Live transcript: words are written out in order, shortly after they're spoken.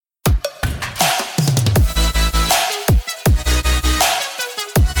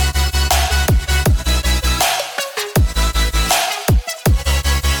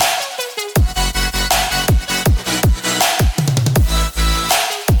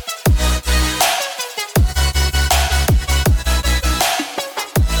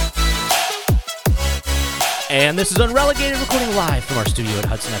And this is Unrelegated, recording live from our studio at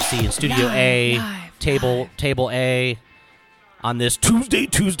Hudson FC in Studio Table A on this Tuesday.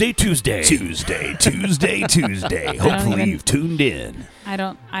 Hopefully you've tuned in.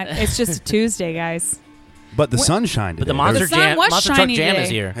 It's just Tuesday, guys. But the sun shined today. But the Monster Truck Jam today. is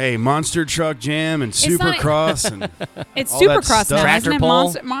here. Hey, Monster Truck Jam and Supercross and it's all that Supercross stuff. now. Tractor Isn't it?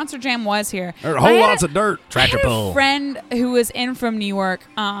 pull. Monster Jam was here. There are whole lots of dirt. Tractor I had pull. a friend who was in from New York,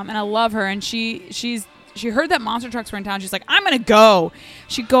 and I love her, and she heard that monster trucks were in town. She's like, I'm gonna go.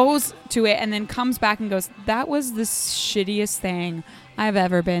 She goes to it and then comes back and goes, that was the shittiest thing I've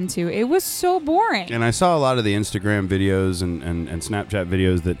ever been to. It was so boring. And I saw a lot of the Instagram videos and Snapchat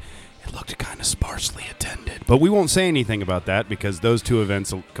videos that it looked kind of sparsely attended. But we won't say anything about that because those two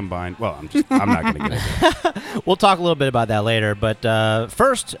events combined. Well, I'm not going to get into it. We'll talk a little bit about that later. But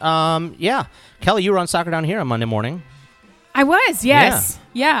first, Kelly, you were on Soccer Down Here on Monday morning. I was, yes.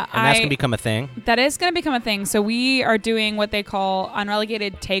 Yeah. And that's going to become a thing. That is going to become a thing. So we are doing what they call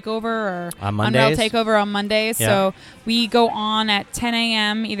Unrelegated Takeover or On Mondays? Unrel Takeover on Mondays. Yeah. So we go on at 10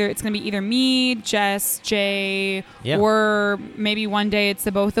 a.m. It's going to be either me, Jess, Jay, or maybe one day it's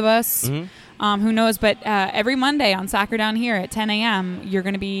the both of us. Mm-hmm. Who knows? But every Monday on Soccer Down Here at 10 a.m., you're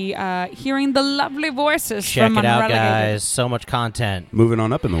going to be hearing the lovely voices from Check it out, Unrelegated. guys. So much content. Moving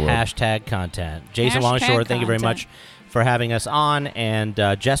on up in the world. Hashtag content. Jason Hashtag Longshore, thank you very content. much for having us on. And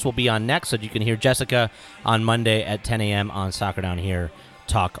Jess will be on next, so you can hear Jessica on Monday at 10 a.m. on Soccer Down Here.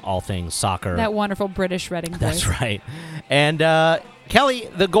 Talk all things soccer. That wonderful British Reading voice. That's right. And Kelly,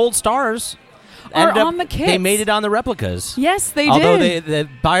 the gold stars Are on the kits. They made it on the replicas. Yes, they Although did. the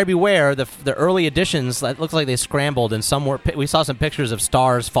buyer beware, the early editions, it looks like they scrambled, and we saw some pictures of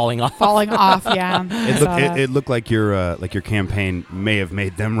stars falling off. Yeah. It looked like your campaign may have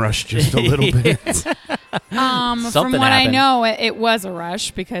made them rush just a little bit. From what Something I happened. know, it was a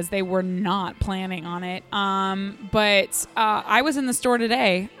rush because they were not planning on it. But I was in the store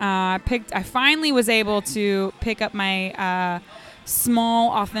today. I finally was able to pick up my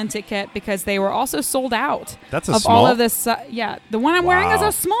small authentic kit because they were also sold out. That's a of small? all of this. The one I'm wearing is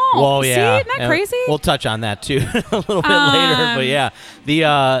a small. Whoa, See, yeah. isn't that crazy? We'll touch on that too a little bit later. But yeah,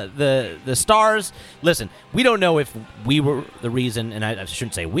 the stars. Listen, we don't know if we were the reason, and I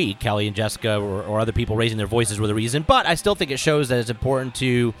shouldn't say we, Kelly and Jessica, or other people raising their voices were the reason. But I still think it shows that it's important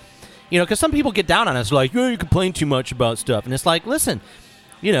to, because some people get down on us like, you complain too much about stuff, and it's like, listen,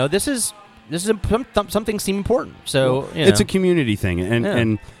 this is something seem important. So it's a community thing,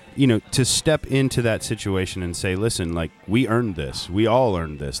 and to step into that situation and say, listen, like, we earned this. We all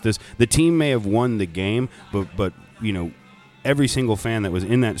earned this. The team may have won the game, but every single fan that was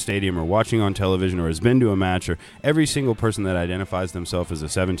in that stadium or watching on television or has been to a match, or every single person that identifies themselves as a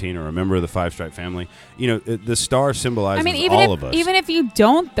 17 or a member of the Five Stripe family, the star symbolizes all of us. Even if you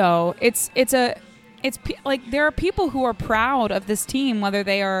don't, though, there are people who are proud of this team, whether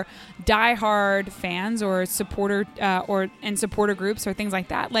they are diehard fans or supporter or in supporter groups or things like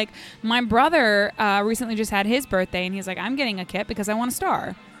that. Like my brother recently just had his birthday, and he's like, "I'm getting a kit because I want a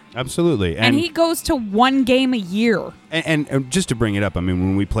star." Absolutely, and he goes to one game a year. And just to bring it up, I mean,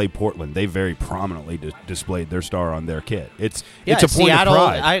 when we played Portland, they very prominently displayed their star on their kit. It's a point Seattle, of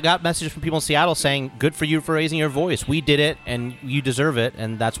pride. I got messages from people in Seattle saying, "Good for you for raising your voice. We did it, and you deserve it,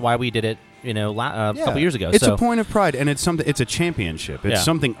 and that's why we did it." A couple years ago. It's a point of pride, and it's something. It's a championship. It's Yeah.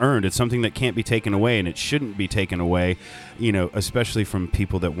 something earned. It's something that can't be taken away, and it shouldn't be taken away. Especially from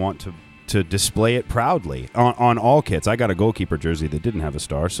people that want to display it proudly on all kits. I got a goalkeeper jersey that didn't have a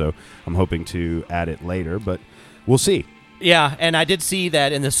star, so I'm hoping to add it later, but we'll see. Yeah, and I did see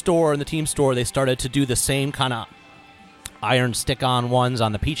that in the team store, they started to do the same kind of iron stick-on ones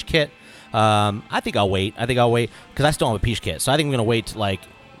on the Peach kit. I think I'll wait because I still have a Peach kit, so I think I'm going to wait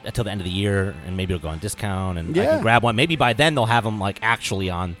until the end of the year, and maybe it'll go on discount, and I can grab one. Maybe by then they'll have them actually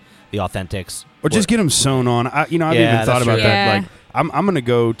on the Authentics, or just get them sewn on. I've even thought about that. Like, I'm going to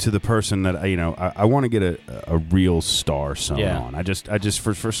go to the person that I want to get a real star sewn on. I just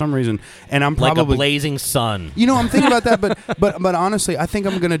for some reason, and I'm probably like a blazing sun. I'm thinking about that, but honestly, I think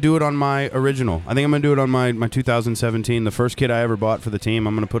I'm going to do it on my original. I think I'm going to do it on my 2017, the first kit I ever bought for the team.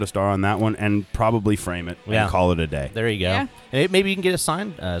 I'm going to put a star on that one and probably frame it and call it a day. There you go. Yeah. Maybe you can get it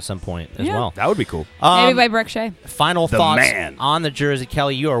signed at some point as well. That would be cool. Maybe by Brooke Shea. Final thoughts on the jersey,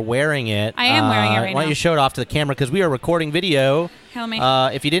 Kelly. You are wearing it. I am wearing it right now. Why don't you show it off to the camera because we are recording video. Help me.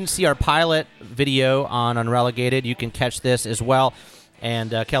 If you didn't see our pilot video on Unrelegated, you can catch this as well.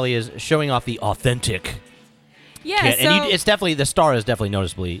 And Kelly is showing off the authentic kit. So And it's definitely, the star is definitely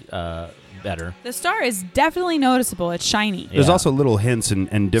noticeably better. The star is definitely noticeable. It's shiny. There's Yeah. also little hints and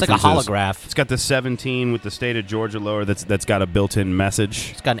It's like differences. a holograph. It's got the 17 with the state of Georgia lower. That's got a built-in message.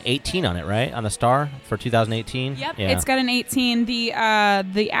 It's got an 18 on it, right? On the star for 2018. Yep, Yeah. it's got an 18. The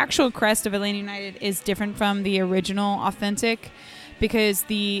actual crest of Atlanta United is different from the original authentic because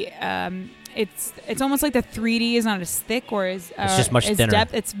the it's almost like the 3D is not as thick or as It's just much as thinner.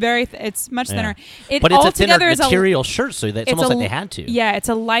 depth. It's it's much Yeah. thinner. It But it's a thinner altogether is material shirt, so it's almost a- like they had to. Yeah, it's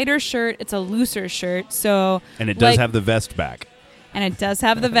a lighter shirt. It's a looser shirt. So And it does like- have the vest back. and it does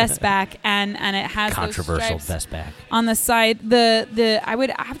have the vest back and it has Controversial those stripes vest back, on the side. The I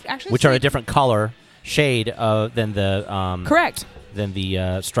would have to actually which are say- a different color shade than the correct. than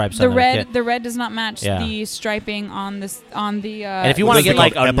the stripes The on red, kit. the red does not match Yeah. the striping on this on the. And if you What want is to it get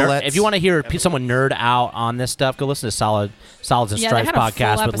like called? a Epaulets? if you want to hear someone nerd out on this stuff, go listen to Solids and Yeah, they Stripes had a full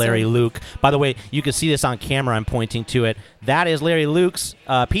podcast with Larry episode. Luke. By the way, you can see this on camera. I'm pointing to it. That is Larry Luke's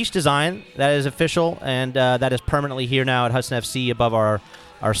peach design. That is official, and that is permanently here now at Hudson FC above our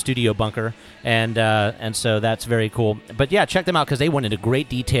studio bunker, and so that's very cool. But yeah, check them out because they went into great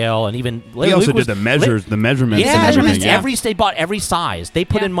detail, and even Larry He also Luke was, did the measures, the measurements, Yeah, and measurements, everything. yeah. they bought every size. They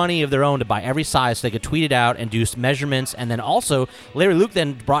put Yeah. in money of their own to buy every size so they could tweet it out and do measurements. And then also, Larry Luke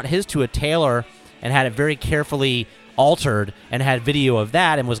then brought his to a tailor and had it very carefully altered and had video of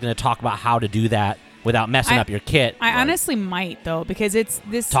that and was going to talk about how to do that without messing up your kit. I honestly might though because it's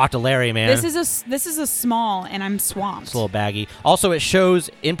this. Talk to Larry, man. This is a small and I'm swamped. It's a little baggy. Also, it shows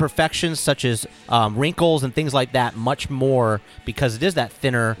imperfections such as wrinkles and things like that much more because it is that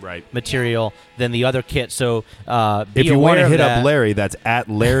thinner Right. material than the other kit. So be If you want aware to of hit that. up Larry, that's at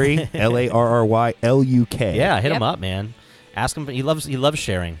Larry LarryLuk. Yeah, hit Yep. him up, man. Ask him. He loves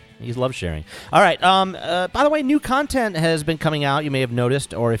sharing. He loves sharing. All right. By the way, new content has been coming out. You may have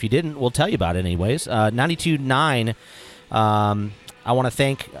noticed, or if you didn't, we'll tell you about it anyways. 92.9. I want to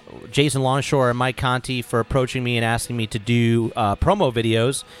thank Jason Longshore and Mike Conti for approaching me and asking me to do promo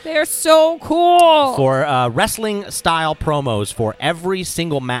videos They're so cool. for wrestling style promos for every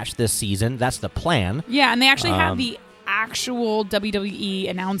single match this season. That's the plan. Yeah, and they actually have the actual WWE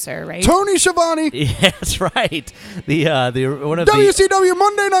announcer, right? Tony Schiavone, Yeah, that's right. The one of the WCW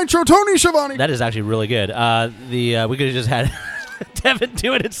Monday Nitro, Tony Schiavone. that is actually really good. We could have just had Devin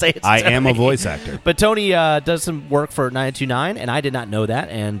do it and say it's I Tony. am a voice actor. But Tony does some work for 929, and I did not know that,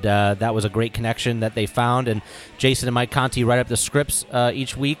 and that was a great connection that they found. And Jason and Mike Conti write up the scripts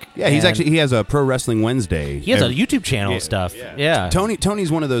each week. Yeah, he and has a Pro Wrestling Wednesday. he has a every- YouTube channel and stuff. Yeah.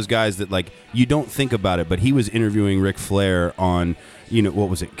 Tony's one of those guys that like you don't think about it, but he was interviewing Ric Flair on what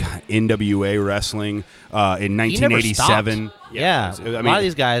was it, NWA wrestling in He never 1987. stopped. Yeah, I a lot mean, of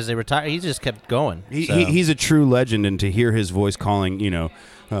these guys they retire. He just kept going. So. he's a true legend, and to hear his voice calling,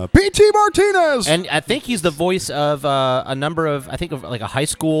 P.T. Martinez. And I think he's the voice of a number of, I think of like a high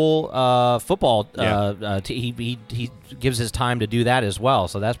school football. He gives his time to do that as well,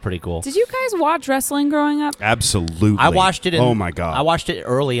 so that's pretty cool. Did you guys watch wrestling growing up? Absolutely. I watched it. Oh my god! I watched it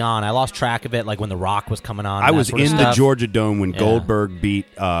early on. I lost track of it, like when The Rock was coming on. I and that was sort of in the stuff. Georgia Dome when Yeah. Goldberg beat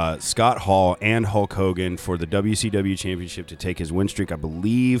Scott Hall and Hulk Hogan for the WCW Championship to take his win streak. I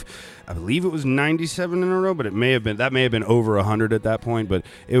believe it was 97 in a row, but that may have been over 100 at that point. But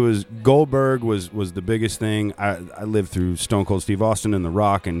it was Goldberg was the biggest thing. I lived through Stone Cold Steve Austin and The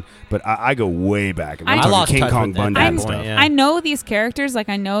Rock, but I go way back. I I'm talking lost King touch Kong with that Bundy at and that stuff. point, yeah. I know these characters, like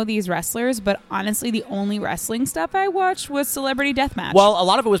I know these wrestlers, but honestly, the only wrestling stuff I watched was Celebrity Deathmatch. Well, a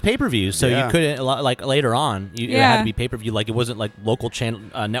lot of it was pay-per-view, so Yeah. you couldn't like later on. It Yeah. had to be pay-per-view. Like it wasn't like local channel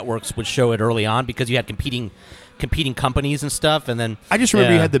networks would show it early on because you had competing companies and stuff, and then I just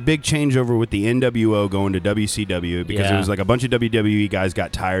remember yeah. you had the big changeover with the NWO going to WCW because Yeah. it was like a bunch of WWE guys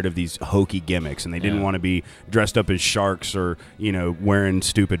got tired of these hokey gimmicks and they didn't Yeah. want to be dressed up as sharks or wearing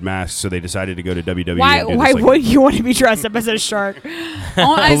stupid masks, so they decided to go to WWE. why and do why this, like, would you want to be dressed up as a shark?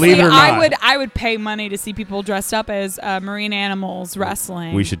 Honestly, Believe it or not. I would pay money to see people dressed up as marine animals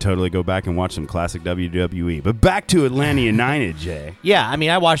wrestling. We should totally go back and watch some classic WWE. But back to Atlanta United, Jay. Yeah, I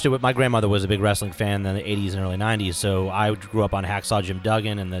mean, I watched it with my grandmother was a big wrestling fan in the 80s and early 90s, so I grew up on Hacksaw Jim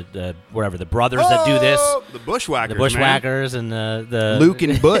Duggan and the brothers that do this, The Bushwhackers. the Bushwhackers and the Luke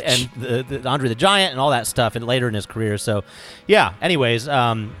and Butch. and the Andre the Giant and all that stuff, and later in his career. So, yeah. Anyways,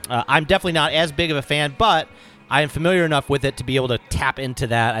 I'm definitely not as big of a fan, but I am familiar enough with it to be able to tap into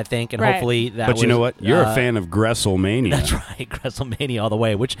that. I think, and Right. hopefully that. But you know what? You're a uh, fan of Gresselmania. That's right, WrestleMania all the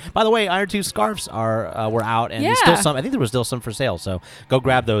way. Which, by the way, Iron Tooth scarves were out, and there's Yeah. still some. I think there was still some for sale. So go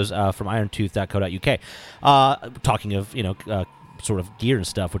grab those from IronTooth.co.uk. Talking of sort of gear and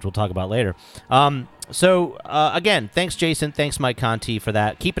stuff, which we'll talk about later. So again, thanks Jason, thanks Mike Conti for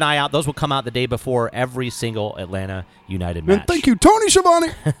that. Keep an eye out; those will come out the day before every single Atlanta United match. And thank you, Tony Schiavone.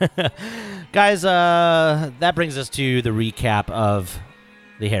 Guys. That brings us to the recap of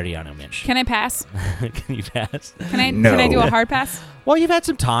the Herediano match. Can I pass? Can you pass? Can I No. Can I do a hard pass? Well, you've had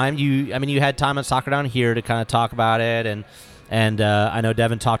some time. You had time on Soccer Down Here to kind of talk about it, and I know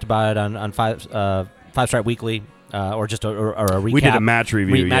Devin talked about it on Five Stripe Weekly, or just a recap. We did a match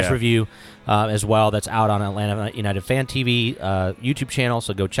review, match review as well. That's out on Atlanta United Fan TV YouTube channel.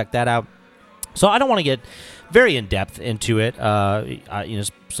 So go check that out. So I don't want to get very in depth into it.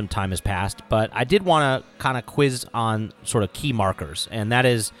 Some time has passed, but I did want to kind of quiz on sort of key markers, and that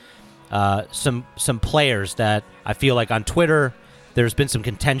is some players that I feel like on Twitter there's been some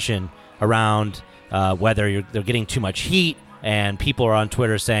contention around whether they're getting too much heat, and people are on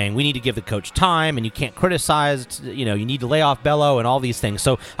Twitter saying we need to give the coach time and you can't criticize, you need to lay off Bello and all these things.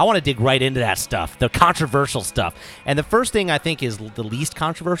 So I want to dig right into that stuff, the controversial stuff. And the first thing I think is the least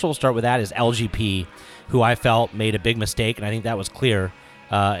controversial, we'll start with that, is LGP, who I felt made a big mistake, and I think that was clear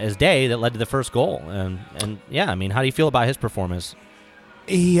as day that led to the first goal. And yeah, I mean, how do you feel about his performance?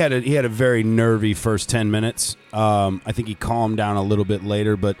 He had a very nervy first 10 minutes. I think he calmed down a little bit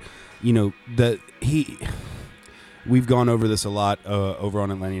later, but we've gone over this a lot over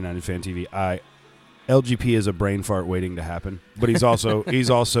on Atlanta United Fan TV. LGP is a brain fart waiting to happen, but he's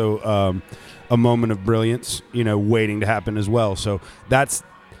also a moment of brilliance, waiting to happen as well. So that's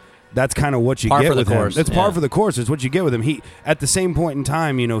kind of what you get with him. It's par for the course. It's what you get with him. He, at the same point in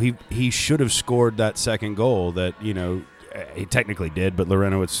time, he should have scored that second goal that he technically did, but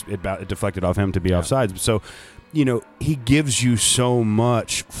Loreno it deflected off him to be offsides. So, he gives you so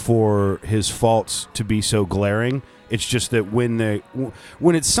much for his faults to be so glaring. It's just that when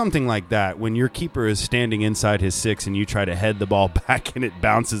it's something like that, when your keeper is standing inside his 6 and you try to head the ball back and it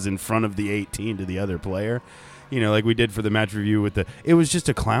bounces in front of the 18 to the other player, like we did for the match review it was just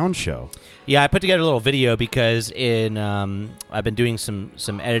a clown show. Yeah, I put together a little video because I've been doing some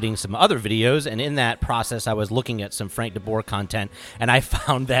editing, some other videos, and in that process I was looking at some Frank de Boer content, and I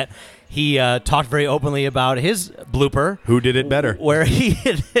found that he talked very openly about his blooper. Who did it better? Where he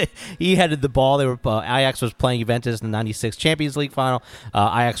headed the ball. Ajax was playing Juventus in the '96 Champions League final.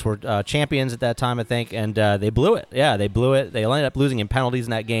 Ajax were champions at that time, I think, and they blew it. Yeah, they blew it. They ended up losing in penalties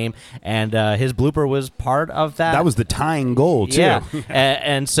in that game, and his blooper was part of that. That was the tying goal, too. Yeah,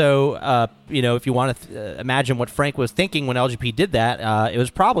 and so if you want to imagine what Frank was thinking when LGP did that, it was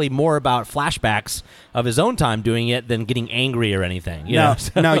probably more about flashbacks of his own time doing it than getting angry or anything.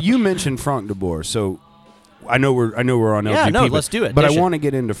 Now you mentioned Frank de Boer, so I know we're on LGP. Yeah, no, let's do it. But I want to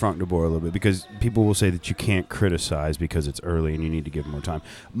get into Frank de Boer a little bit because people will say that you can't criticize because it's early and you need to give him more time.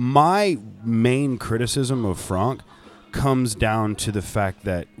 My main criticism of Frank comes down to the fact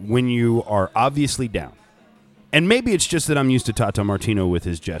that when you are obviously down, and maybe it's just that I'm used to Tata Martino with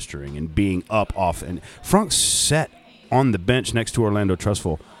his gesturing and being up, off, and Frank sat on the bench next to Orlando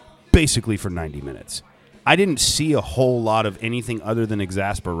Trustful basically for 90 minutes. I didn't see a whole lot of anything other than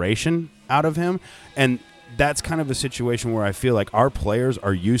exasperation out of him, and that's kind of a situation where I feel like our players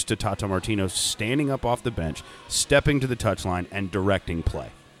are used to Tata Martino standing up off the bench, stepping to the touchline, and directing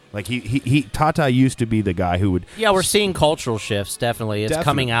play. Like Tata used to be the guy who would. Yeah, we're seeing cultural shifts. Definitely, it's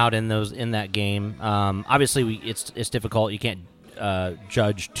coming out in that game. Obviously, it's difficult. You can't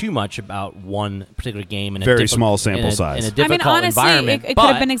judge too much about one particular game in very small sample size. In a difficult honestly, environment. it could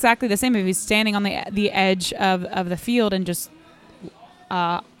have been exactly the same if he's standing on the edge of the field and just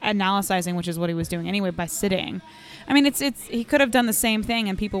analyzing, which is what he was doing anyway by sitting. I mean, he could have done the same thing,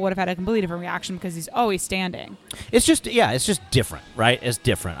 and people would have had a completely different reaction because he's always standing. It's just different, right? It's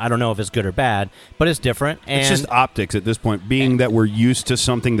different. I don't know if it's good or bad, but it's different. And it's just optics at this point, being that we're used to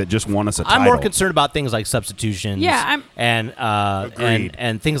something that just won us a title. I'm more concerned about things like substitutions, and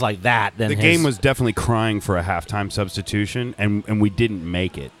things like that. Than the game was definitely crying for a halftime substitution, and we didn't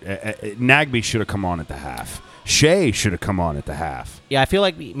make it. Nagbe should have come on at the half. Shea should have come on at the half. Yeah, I feel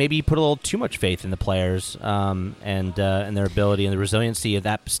like maybe you put a little too much faith in the players and their ability and the resiliency of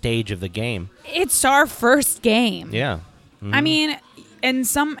that stage of the game. It's our first game. Yeah. Mm-hmm. I mean, in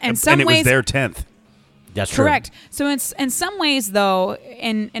some and ways, it was their 10th. That's correct. True. So it's in some ways, though,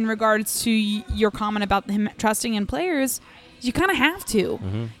 in regards to your comment about him trusting in players, you kind of have to.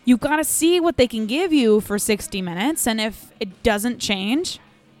 Mm-hmm. You got to see what they can give you for 60 minutes, and if it doesn't change,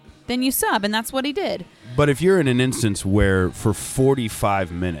 then you sub, and that's what he did. But if you're in an instance where for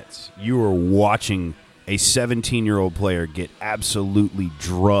 45 minutes you are watching a 17-year-old player get absolutely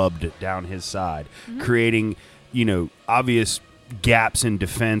drubbed down his side, creating, obvious gaps in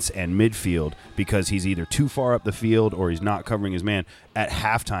defense and midfield because he's either too far up the field or he's not covering his man. At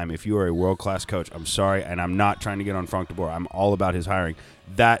halftime, if you are a world-class coach, I'm sorry, and I'm not trying to get on Frank de Boer. I'm all about his hiring.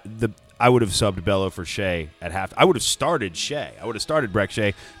 I would have subbed Bello for Shea at half. I would have started Shea. I would have started Breck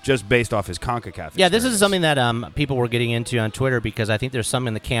Shea just based off his CONCACAF. Yeah, this is something that people were getting into on Twitter because I think there's some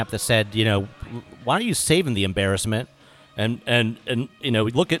in the camp that said, why are you saving the embarrassment and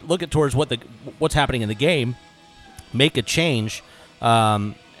look at towards what's happening in the game, make a change.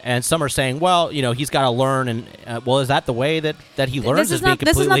 And some are saying, well, he's got to learn, and is that the way that he learns? This is not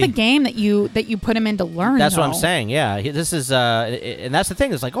the game that you put him in to learn. That's what I'm saying. Yeah, this is, and that's the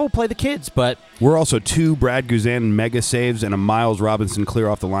thing. It's like, play the kids, but we're also 2 Brad Guzan mega saves and a Miles Robinson clear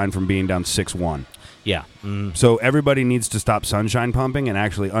off the line from being down 6-1. Yeah. So everybody needs to stop sunshine pumping and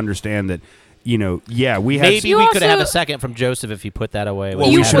actually understand that. We had maybe we could have a second from Joseph if he put that away.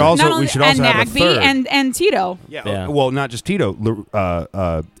 Well, we should also have a third. and Tito. Yeah. Well, not just Tito.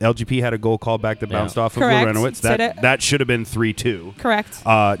 LGP had a goal called back that bounced off of Lorenowitz. That should have been 3-2. Correct.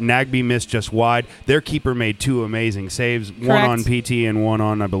 Nagby missed just wide. Their keeper made 2 amazing saves. Correct. One on PT and one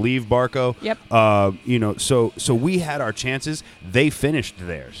on, I believe, Barco. Yep. So we had our chances. They finished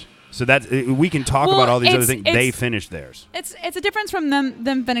theirs. So that we can talk about all these other things. They finished theirs. It's a difference from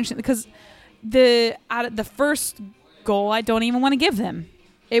them finishing because. The first goal, I don't even want to give them.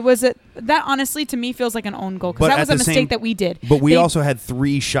 It was that honestly to me feels like an own goal because that was a mistake that we did. But we also had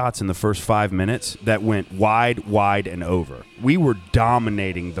 3 shots in the first 5 minutes that went wide, and over. We were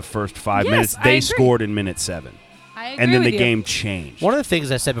dominating the first 5 minutes. They scored in minute 7. I agree and then with the game changed. One of the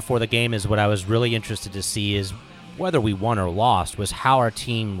things I said before the game is what I was really interested to see is whether we won or lost was how our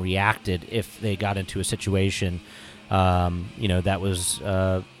team reacted if they got into a situation, that was.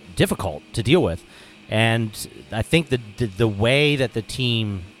 Difficult to deal with, and I think the way that the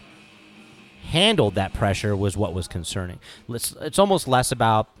team handled that pressure was what was concerning. It's almost less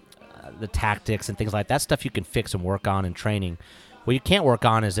about the tactics and things like that. Stuff you can fix and work on in training. What you can't work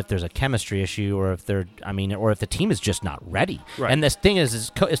on is if there's a chemistry issue or if the team is just not ready. Right. And this thing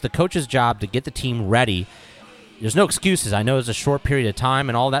is it's the coach's job to get the team ready. There's no excuses. I know it's a short period of time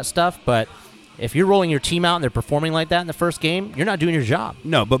and all that stuff, but if you're rolling your team out and they're performing like that in the first game, you're not doing your job.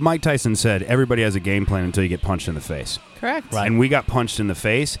 No, but Mike Tyson said everybody has a game plan until you get punched in the face. Correct. Right. And we got punched in the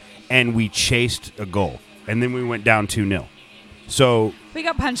face, and we chased a goal. And then we went down 2-0. So we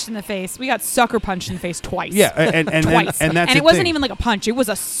got punched in the face. We got sucker punched in the face twice. Yeah, and twice. And that's and it wasn't even like a punch. It was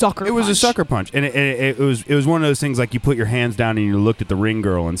a sucker punch. It was a sucker punch. And it was one of those things like you put your hands down and you looked at the ring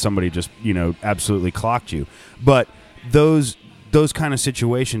girl and somebody just, absolutely clocked you. But those kind of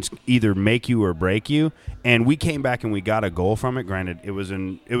situations either make you or break you, and we came back and we got a goal from it. Granted, it was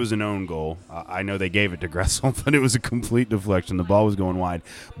an own goal. I know they gave it to Gressel, but it was a complete deflection. The ball was going wide.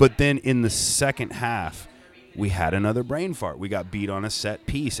 But then in the second half, we had another brain fart. We got beat on a set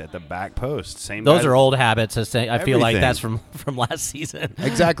piece at the back post. Those are old habits. I feel like that's from last season.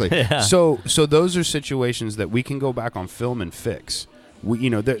 Exactly. Yeah. So those are situations that we can go back on film and fix.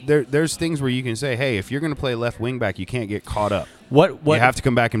 There's things where you can say, hey, if you're going to play left wing back, you can't get caught up. You have to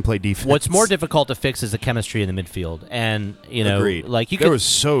come back and play defense. What's more difficult to fix is the chemistry in the midfield, and Agreed. There was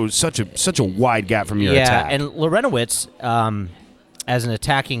such a wide gap from your attack. Yeah, and Lorenowitz, as an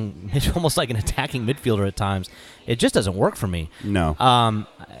attacking, almost like an attacking midfielder at times, it just doesn't work for me. No. I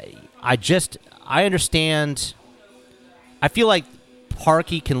understand. I feel like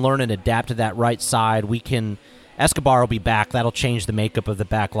Parkey can learn and adapt to that right side. Escobar will be back. That'll change the makeup of the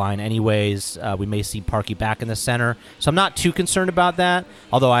back line anyways. We may see Parkey back in the center. So I'm not too concerned about that,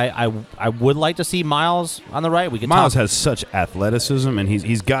 although I would like to see Miles on the right. Miles has such athleticism, and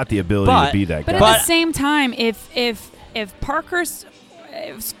he's got the ability to be that guy. But at the same time, if Parker's...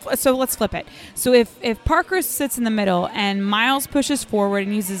 So let's flip it. So if Parker sits in the middle and Miles pushes forward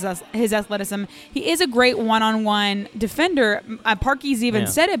and uses his athleticism, he is a great one-on-one defender. Parkey's even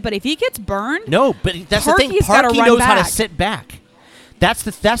said it, but if he gets burned, no, but that's the thing. Parkey knows how to sit back. That's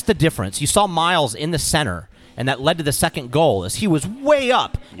the difference. You saw Miles in the center, and that led to the second goal as he was way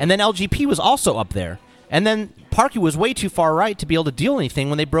up, and then LGP was also up there, and then Parkey was way too far right to be able to deal anything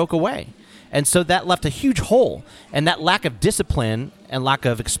when they broke away. And so that left a huge hole, and that lack of discipline and lack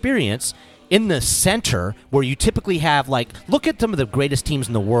of experience in the center where you typically have, look at some of the greatest teams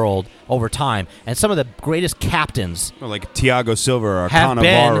in the world over time, and some of the greatest captains like Thiago Silva or have Cannavaro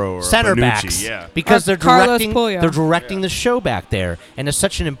been or center Bonucci, backs because they're directing the show back there, and it's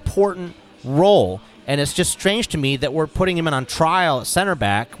such an important role. And it's just strange to me that we're putting him in on trial at center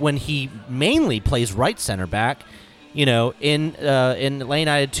back when he mainly plays right center back, in Atlanta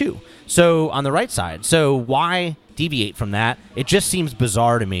United too. So on the right side. So why deviate from that? It just seems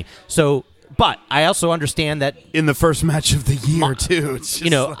bizarre to me. So But I also understand that in the first match of the year too. It's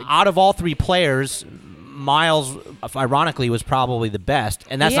just out of all three players, Miles, ironically, was probably the best,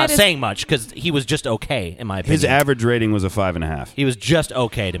 and that's not saying much because he was just okay, in my opinion. His average rating was a 5.5. He was just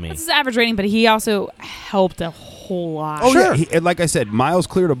okay to me. That's his average rating, but he also helped a whole lot. Oh, sure. Yeah. Like I said, Miles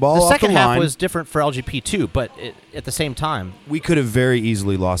cleared a ball the off the second line. half was different for LGP too, but at the same time, we could have very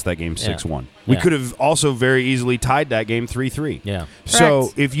easily lost that game 6-1. We could have also very easily tied that game 3-3. Yeah. So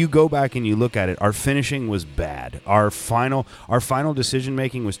Correct. if you go back and you look at it, our finishing was bad. Our final decision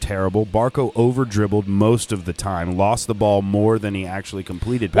making was terrible. Barco over dribbled most of the time, lost the ball more than he actually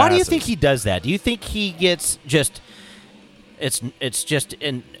completed passes. why do you think he does that? Do you think he gets just it's just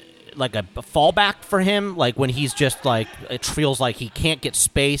in like a fallback for him, like when he's just like it feels like he can't get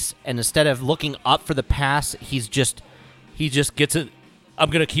space, and instead of looking up for the pass, he just gets it. I'm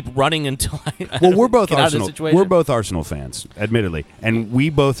gonna keep running until Well, we're both get out of this Arsenal. situation. We're both Arsenal fans, admittedly, and we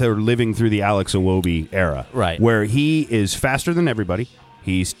both are living through the Alex Iwobi era, Right. Where he is faster than everybody.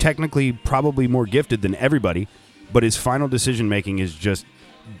 He's technically probably more gifted than everybody, but his final decision making is just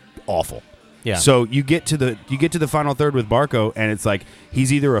awful. Yeah. So you get to the final third with Barco, and it's like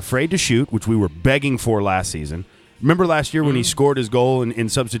he's either afraid to shoot, which we were begging for last season. Remember last year when he scored his goal in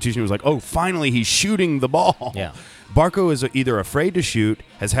substitution? It was like, oh, finally he's shooting the ball. Yeah. Barco is either afraid to shoot,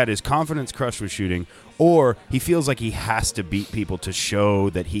 has had his confidence crushed with shooting, or he feels like he has to beat people to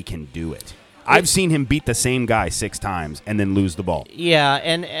show that he can do it. I've seen him beat the same guy 6 times and then lose the ball. Yeah,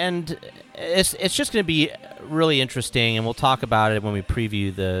 and it's just going to be really interesting, and we'll talk about it when we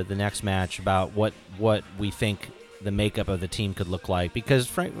preview the next match about what we think the makeup of the team could look like, because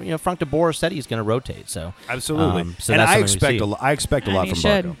Frank de Boer said he's going to rotate. So absolutely, so and that's I something we expect a lot he from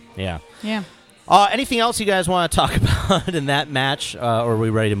should. Barco. Yeah. Yeah. Anything else you guys want to talk about in that match, or are we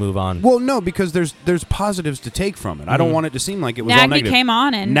ready to move on? Well, no, because there's positives to take from it. I don't want it to seem like it was all Nagy negative. came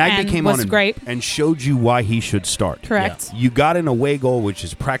on and was great. And showed you why he should start. Correct. Yeah. You got an away goal, which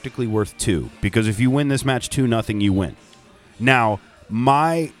is practically worth 2, because if you win this match 2-0, you win. Now,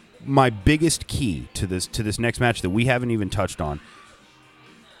 my biggest key to this next match that we haven't even touched on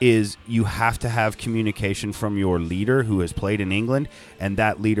is you have to have communication from your leader who has played in England, and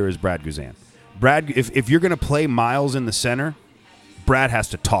that leader is Brad Guzan. Brad, if you're going to play Miles in the center, Brad has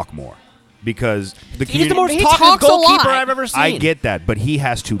to talk more, because he's the most He talkative talks a goalkeeper lot. I've ever seen. I get that, but he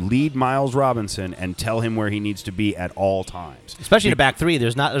has to lead Miles Robinson and tell him where he needs to be at all times. Especially in the back three,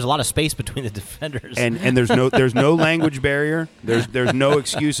 there's a lot of space between the defenders. And there's no language barrier. There's no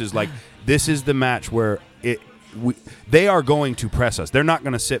excuses. Like, this is the match where they are going to press us. They're not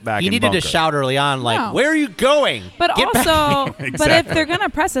going to sit back. He and needed to bunker. shout early on, like, No. "Where are you going?" But Get back also, here." but if they're gonna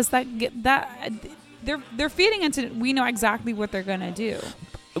press us, they're feeding into. We know exactly what they're gonna do.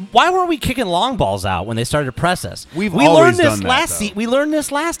 Why weren't we kicking long balls out when they started to press us? We learned always this done that, last though. We learned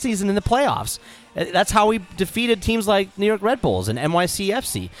this last season in the playoffs. That's how we defeated teams like New York Red Bulls and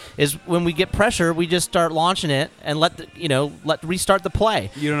NYCFC. Is when we get pressure, we just start launching it and let restart the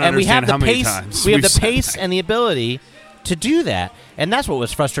play. You don't and we have understand the how many pace. times We have we've the said pace that. and the ability to do that, and that's what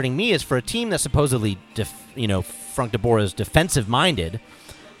was frustrating me. Is for a team that's supposedly Frank de Boer is defensive minded.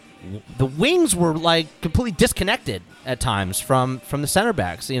 The wings were like completely disconnected at times from the center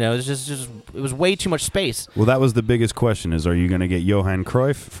backs. It was just it was way too much space. Well, that was the biggest question: is are you going to get Johan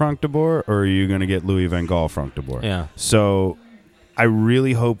Cruyff Frank de Boer, or are you going to get Louis van Gaal Frank de Boer? Yeah. So I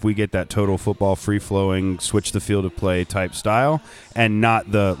really hope we get that total football, free-flowing, switch the field of play type style, and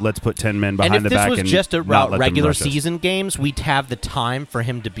not the let's put 10 men behind And the if this back was and just not about let them regular rush us. season games, we'd have the time for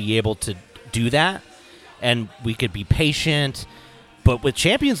him to be able to do that, and we could be patient. But with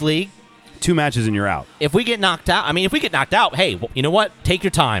Champions League, 2 matches and you're out. if we get knocked out, hey, well, you know what? Take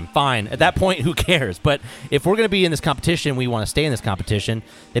your time. Fine. At that point, who cares? But if we're going to be in this competition, we want to stay in this competition,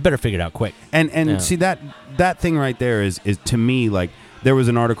 they better figure it out quick. And Yeah. see that thing right there is to me like there was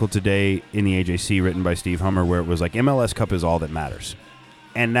an article today in the AJC written by Steve Hummer where it was like MLS Cup is all that matters,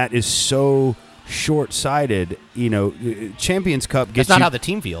 and that is so short-sighted. Champions Cup gets That's not you, how the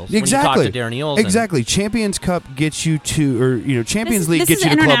team feels. exactly. When you talk to Darren Eales. and- Exactly. Champions Cup gets you to, or Champions League this gets is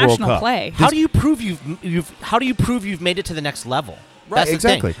you to Club World international Cup. play. How do you prove you've made it to the next level? Right, That's the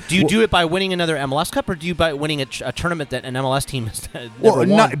exactly. thing. Do you Well- do it by winning another MLS Cup, or do you by winning a tournament that an MLS team has never Well, won?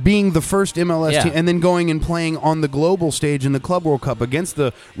 not being the first MLS Yeah. team, and then going and playing on the global stage in the Club World Cup against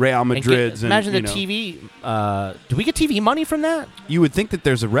the Real And Madrids. imagine and, the TV. Do we get TV money from that? You would think that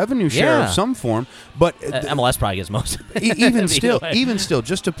there's a revenue share Yeah. of some form, but MLS probably gets most of it. even Either way. still,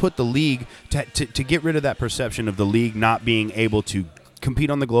 just to put the league to get rid of that perception of the league not being able to compete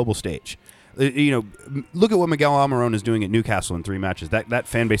on the global stage. Look at what Miguel Almiron is doing at Newcastle in 3 matches. That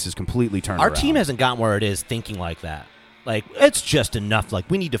fan base is completely turned Our around. team hasn't gotten where it is thinking like that. like it's just enough. Like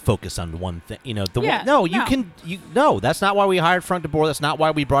we need to focus on one thing. You know, no, that's not why we hired Frank DeBoer. That's not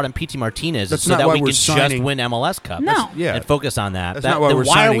why we brought in P.T. Martinez. That's so not that why we we're can signing. just win MLS Cup. No. And focus on that. That's not why we're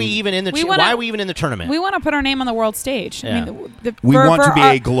why signing. are we even in the why are we even in the tournament? We want to put our name on the world stage. Yeah. I mean, We want to be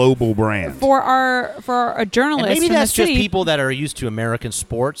a global brand. for a journalist. And maybe from that's the just city. people that are used to American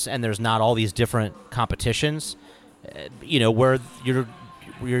sports, and there's not all these different competitions. You know, where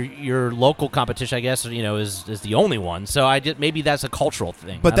your local competition, I guess, you know, is the only one. So maybe that's a cultural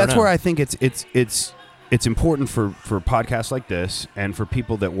thing. But that's where I think it's important for podcasts like this and for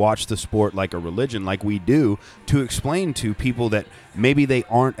people that watch the sport like a religion, like we do, to explain to people that maybe they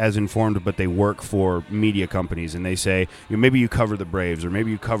aren't as informed, but they work for media companies, and they say, you know, maybe you cover the Braves or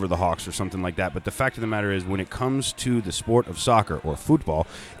maybe you cover the Hawks or something like that. But the fact of the matter is, when it comes to the sport of soccer or football,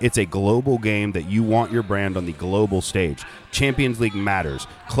 it's a global game that you want your brand on the global stage. Champions League matters.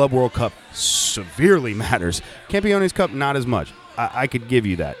 Club World Cup severely matters. Campeones Cup, not as much. I could give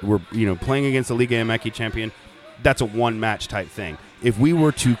you that. We're playing against the Liga MX champion. That's a one-match type thing. If we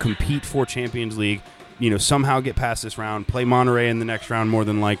were to compete for Champions League, somehow get past this round, play Monterrey in the next round more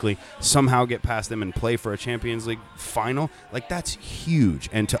than likely, somehow get past them and play for a Champions League final, like that's huge.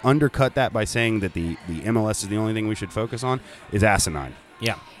 And to undercut that by saying that the MLS is the only thing we should focus on is asinine.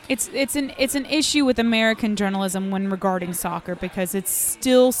 Yeah. It's an issue with American journalism when regarding soccer, because it's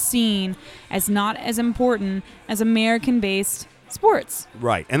still seen as not as important as American-based sports.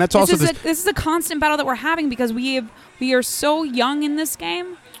 Right, and that's also this is a constant battle that we're having because we are so young in this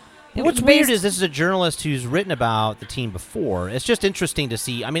game. What's weird is this is a journalist who's written about the team before. It's just interesting to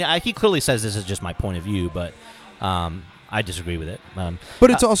see. I mean, he clearly says this is just my point of view, but I disagree with it.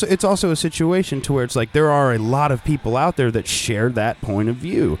 But it's also a situation to where it's like there are a lot of people out there that share that point of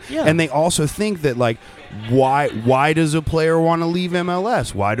view, and they also think that like why does a player want to leave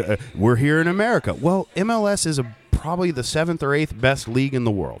MLS? We're here in America? Well, MLS is probably the 7th or 8th best league in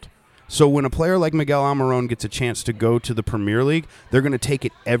the world. So when a player like Miguel Almiron gets a chance to go to the Premier League, they're going to take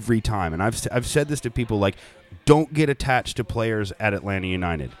it every time. And I've said this to people, like, don't get attached to players at Atlanta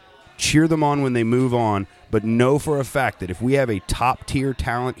United. Cheer them on when they move on, but know for a fact that if we have a top-tier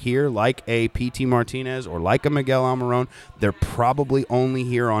talent here, like a P.T. Martinez or like a Miguel Almiron, they're probably only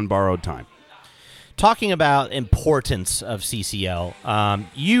here on borrowed time. Talking about importance of CCL,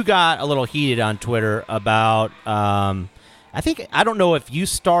 you got a little heated on Twitter about I don't know if you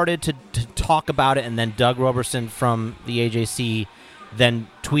started to talk about it and then Doug Roberson from the AJC then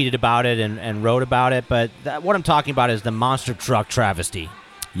tweeted about it and wrote about it, but what I'm talking about is the monster truck travesty.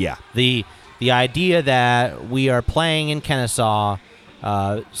 Yeah. The idea that we are playing in Kennesaw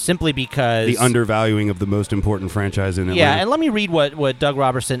simply because... The undervaluing of the most important franchise in Atlanta. Yeah, and let me read what Doug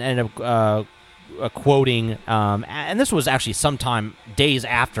Roberson ended up quoting, and this was actually sometime days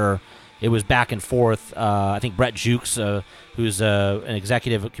after it was back and forth. I think Brett Jukes, who's an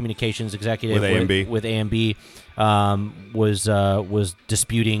executive communications executive with AMB, was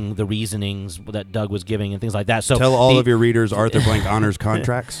disputing the reasonings that Doug was giving and things like that. So tell all of your readers Arthur Blank honors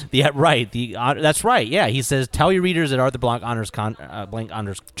contracts. Yeah, right. That's right. Yeah, he says tell your readers that Arthur Blank honors Blank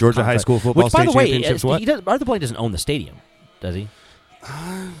honors Georgia High School football state championships. What? Arthur Blank doesn't own the stadium, does he?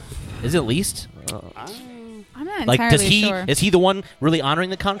 Is it leased? I'm not entirely sure. Is he the one really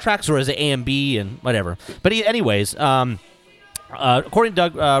honoring the contracts, or is it AMB and whatever? But anyways, according to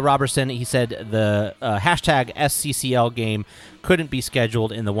Doug Roberson, he said the hashtag SCCL game couldn't be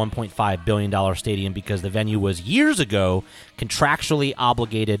scheduled in the $1.5 billion stadium because the venue was years ago contractually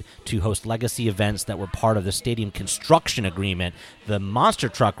obligated to host legacy events that were part of the stadium construction agreement. The monster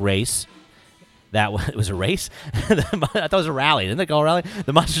truck race. It was a race? I thought it was a rally. Didn't they call it a rally?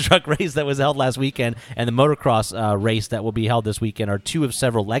 The monster truck race that was held last weekend and the motocross race that will be held this weekend are two of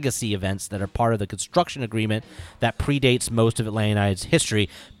several legacy events that are part of the construction agreement that predates most of Atlanta United's history.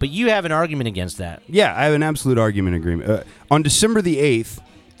 But you have an argument against that. Yeah, I have an absolute argument agreement. On December the 8th,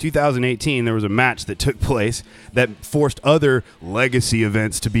 2018, there was a match that took place that forced other legacy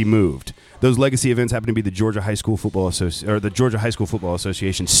events to be moved. Those legacy events happen to be the Georgia High School Football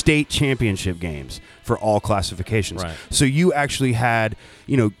Association state championship games for all classifications. Right. So you actually had,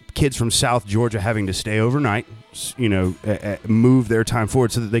 kids from South Georgia having to stay overnight, move their time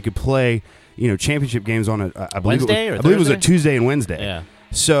forward so that they could play, championship games on I believe it was a Tuesday and Wednesday. Yeah.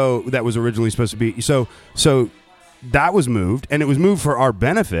 So that was originally supposed to be so that was moved, and it was moved for our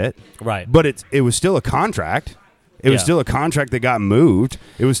benefit. Right. But it was still a contract. It was still a contract that got moved.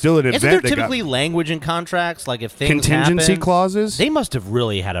 It was still an Isn't event there that typically language in contracts? Like if things contingency happen, clauses. They must have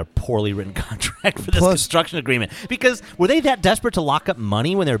really had a poorly written contract for this Plus- construction agreement. Because were they that desperate to lock up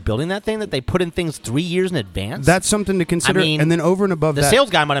money when they were building that thing that they put in things 3 years in advance? That's something to consider. I mean, and then over and above the that, sales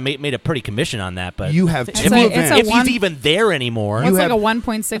guy might have made a pretty commission on that. But you have It's two a- events. it's if one- he's even there anymore, What's have- like a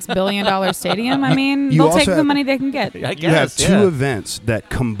 $1.6 billion stadium? I mean, You they'll also take the have- money they can get. I guess you have two yeah. events that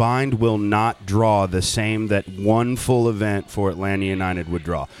combined will not draw the same that one full event for Atlanta United would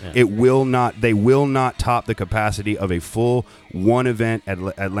draw. Yeah. It will not. They will not top the capacity of a full one event at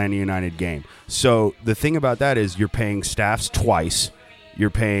Atlanta United game. So the thing about that is you're paying staffs twice. You're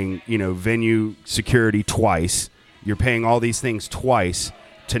paying venue security twice. You're paying all these things twice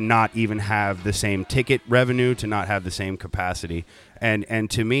to not even have the same ticket revenue, to not have the same capacity. And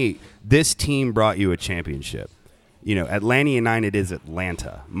to me, this team brought you a championship. Atlanta United is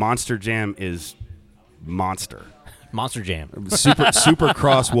Atlanta. Monster Jam is Monster. Monster Jam.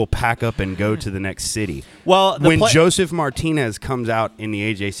 Supercross will pack up and go to the next city. Well, when Joseph Martinez comes out in the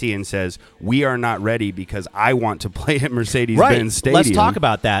AJC and says, "We are not ready because I want to play at Mercedes-Benz Stadium." Let's talk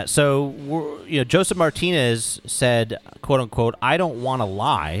about that. So, Joseph Martinez said, "quote unquote," I don't want to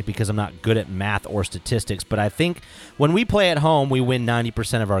lie because I'm not good at math or statistics, but I think when we play at home, we win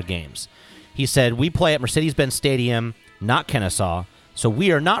 90% of our games. He said, "We play at Mercedes-Benz Stadium, not Kennesaw, so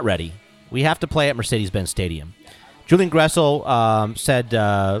we are not ready. We have to play at Mercedes-Benz Stadium." Julian Gressel said,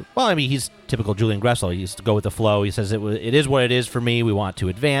 he's typical Julian Gressel. He used to go with the flow. He says, it is what it is for me. We want to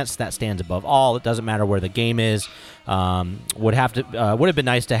advance. That stands above all. It doesn't matter where the game is. Would have been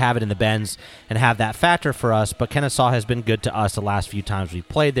nice to have it in the Benz and have that factor for us, but Kennesaw has been good to us the last few times we've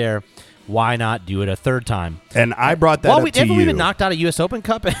played there. Why not do it a third time? And I brought that up to you. Haven't we been knocked out of U.S. Open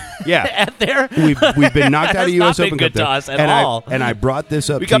Cup Yeah. at there? We've been knocked out of U.S. It's not Open been Cup good to there. us at and all. I brought this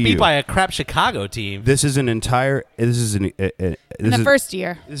up to We you. got beat by a crap Chicago team. This is an First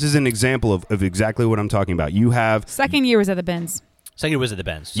year. This is an example of exactly what I'm talking about. You have Second year was at the Benz. Second year was at the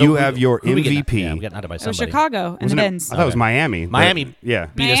Benz. You have your who we get- MVP. Yeah, we got knocked out by It was somebody. Chicago and the wasn't it- Benz. I thought it was Miami. Miami Yeah.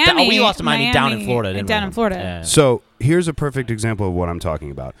 beat us down. Miami- We lost to Miami down in Miami- Florida. Didn't down we? in Florida. Yeah. So here's a perfect example of what I'm talking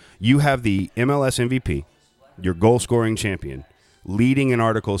about. You have the MLS MVP, your goal scoring champion, leading an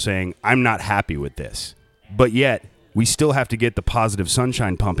article saying, "I'm not happy with this," but yet we still have to get the positive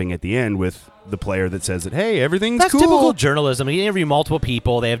sunshine pumping at the end with the player that says that, "Hey, everything's That's cool." typical journalism. You interview multiple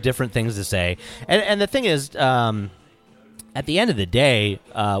people. They have different things to say. And the thing is, at the end of the day,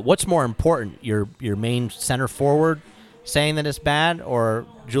 what's more important, your main center forward saying that it's bad, or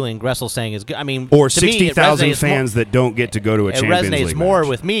Julian Gressel saying it's good? I mean, Or to me, it 60,000 resonates fans that don't get to go to a It Champions resonates League more match.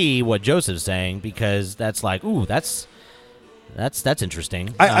 with me what Joseph's saying, because that's like, ooh, that's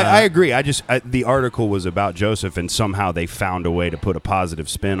interesting. I agree. The article was about Joseph, and somehow they found a way to put a positive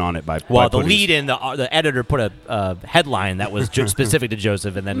spin on it by Well, by the putting- lead in the editor put a headline that was specific to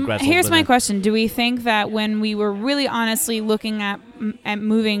Joseph, and then Gressel. Here's put my in- question: do we think that when we were really honestly looking at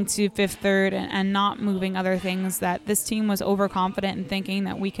moving to fifth, third, and not moving other things, that this team was overconfident in thinking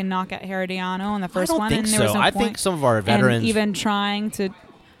that we can knock out Herediano in the first I don't one, think and there so. was no I point think some of our veterans, and even trying to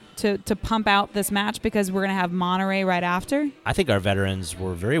pump out this match because we're going to have Monterey right after? I think our veterans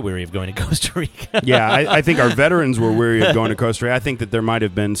were very weary of going to Costa Rica. Yeah, I think our veterans were weary of going to Costa Rica. I think that there might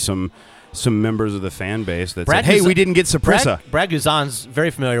have been some members of the fan base that Brad said, "Hey, Guzan- we didn't get Saprissa." Brad Guzan's very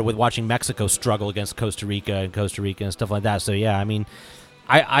familiar with watching Mexico struggle against Costa Rica and stuff like that. So yeah, I mean,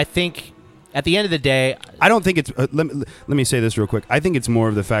 I think at the end of the day, I don't think it's. Let me say this real quick. I think it's more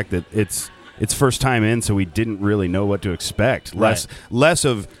of the fact that it's first time in, so we didn't really know what to expect. Less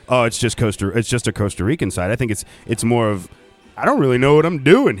of it's just a Costa Rican side. I think it's more of, I don't really know what I'm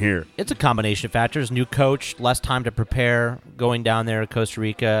doing here. it's a combination of factors. New coach, less time to prepare, going down there to Costa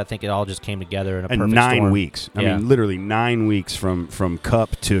Rica. I think it all just came together in a perfect 9 storm. weeks. I Yeah. mean, literally 9 weeks from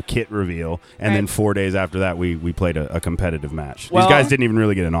cup to kit reveal, and then Right. 4 days after that, we played a competitive match. Well- These guys didn't even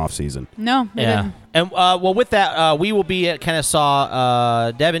really get an off season. No, they Yeah. didn't. And well, with that, we will be at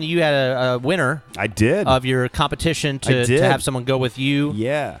Kennesaw. Devin, you had a winner I did. of your competition I to did. have someone go with you.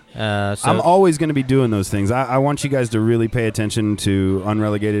 Yeah. So I'm always going to be doing those things. I want you guys to really pay attention to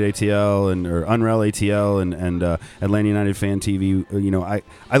Unrelegated ATL or Unrel ATL and Atlanta United Fan TV.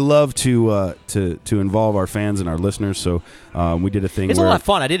 I love to involve our fans and our listeners. So we did a thing. it's where a lot of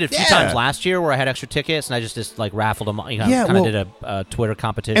fun. I did it a few Yeah. times last year where I had extra tickets and I just like raffled them. Yeah, kind of well- did a Twitter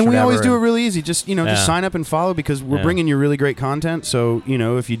competition. And we or always whatever, do it really easy. Just Yeah. just sign up and follow, because we're Yeah. bringing you really great content. So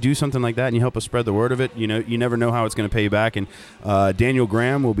if you do something like that and you help us spread the word of it, you never know how it's going to pay you back. And Daniel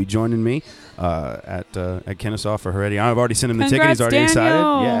Graham will be joining me at Kennesaw for Heredia. I've already sent him the ticket. He's Congrats, already excited.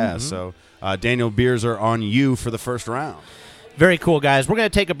 Daniel. Yeah. So Daniel, beers are on you for the first round. Very cool, guys. We're going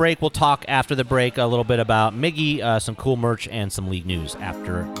to take a break. We'll talk after the break a little bit about Miggy, some cool merch, and some league news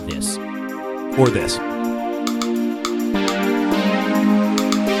after this. Or this.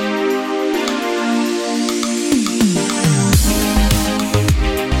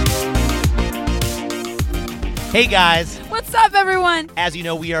 Hey, guys. What's up, everyone? As you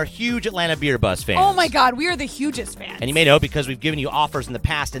know, we are huge Atlanta Beer Bus fans. Oh, my God. We are the hugest fans. And you may know because we've given you offers in the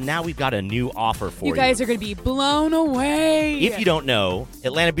past, and now we've got a new offer for you. You guys are going to be blown away. If you don't know,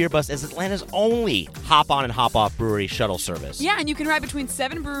 Atlanta Beer Bus is Atlanta's only hop-on and hop-off brewery shuttle service. Yeah, and you can ride between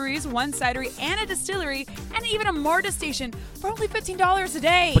 7 breweries, 1 cidery, and a distillery, and even a MARTA station for only $15 a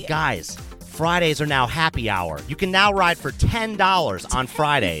day. But guys, Fridays are now happy hour. You can now ride for $10 on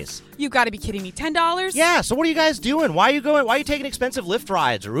Fridays. You got to be kidding me. $10? Yeah, so what are you guys doing? Why are you taking expensive Lyft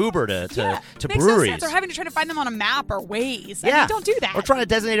rides or Uber to makes breweries? No sense. Or having to try to find them on a map or Waze. I mean, don't do that. Or trying to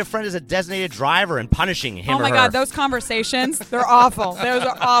designate a friend as a designated driver and punishing him or her. Oh my God, those conversations, they're awful. Those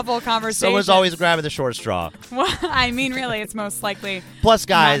are awful conversations. Someone's always grabbing the short straw. Well, I mean, really, it's most likely. Plus,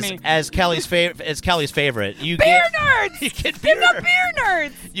 guys, not me. as Kelly's favorite, you Beer get nerds! You get They're beer not beer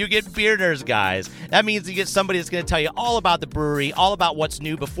nerds! You get beer nerds, guys. That means you get somebody that's going to tell you all about the brewery, all about what's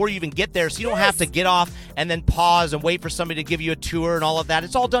new before you even get there, so you don't have to get off and then pause and wait for somebody to give you a tour and all of that.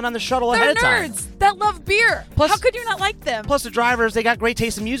 It's all done on the shuttle ahead of time. They're nerds that love beer. Plus- How could you not like them? Plus, the drivers, they got great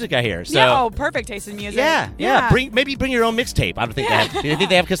taste in music, I hear. So, yeah, perfect taste in music. Yeah. Maybe bring your own mixtape. I don't think they have. Do you think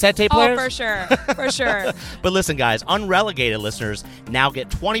they have cassette tape players? Oh, for sure. But listen, guys, unrelegated listeners now get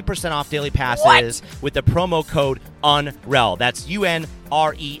 20% off daily passes with the promo code UNREL. That's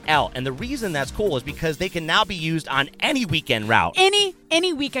UNREL. And the reason that's cool is because they can now be used on any weekend route.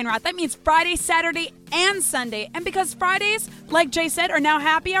 Any weekend route. That means Friday, Saturday, and Sunday. And because Fridays, like Jay said, are now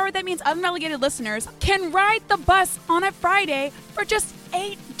happy hour, that means unrelegated listeners can ride the bus on a Friday for just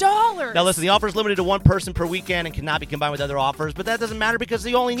 $8. Now listen, the offer is limited to one person per weekend and cannot be combined with other offers, but that doesn't matter because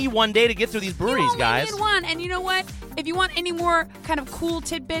you only need one day to get through these breweries, guys. You only need one. And you know what? If you want any more kind of cool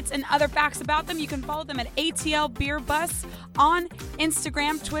tidbits and other facts about them, you can follow them at ATL Beer Bus on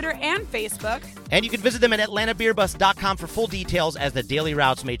Instagram, Twitter, and Facebook. And you can visit them at atlantabeerbus.com for full details, as the daily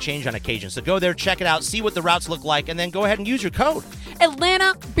routes may change on occasion. So go there, check it out, see what the routes look like, and then go ahead and use your code.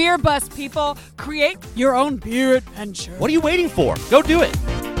 Atlanta Beer Bus, people. Create your own beer adventure. What are you waiting for? Go do it.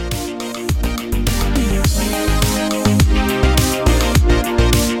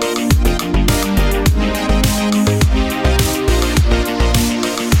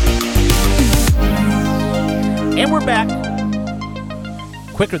 And we're back.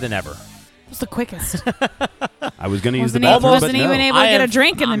 Quicker than ever. What's the quickest? I was going to use the Wasn't bathroom, but wasn't no. even able to get a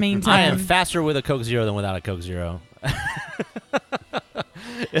drink in the meantime. I am faster with a Coke Zero than without a Coke Zero. I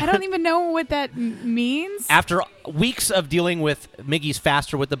don't even know what that means. After weeks of dealing with Miggy's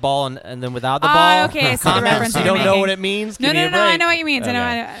faster with the ball and then without the ball. Okay, I see the reference You you're don't know making. what it means? No, Give me a I break. know what you mean.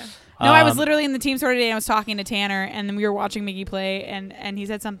 Okay. I was literally in the team store today and I was talking to Tanner and then we were watching Miggy play and he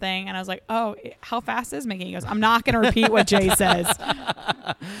said something and I was like, oh, how fast is Miggy? He goes, I'm not going to repeat what Jay says.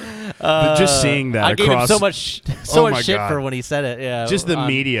 But just seeing that I across gave him so much shit God. for when he said it. Yeah, just the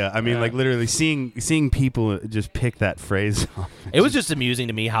media. I mean, like literally seeing people just pick that phrase off. It was just amusing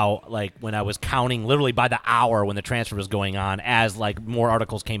to me how, like, when I was counting literally by the hour when the transfer was going on, as like more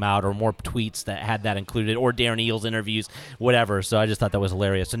articles came out or more tweets that had that included, or Darren Eales interviews, whatever. So I just thought that was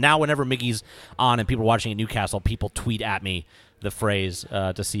hilarious. So now whenever Miggy's on and people are watching at Newcastle, people tweet at me the phrase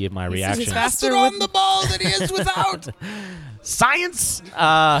to see if my reaction. He's faster on the ball than he is without. Science.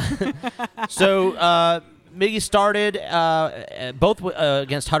 So Miggy started both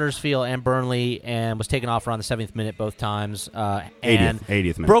against Huddersfield and Burnley and was taken off around the 70th minute both times. And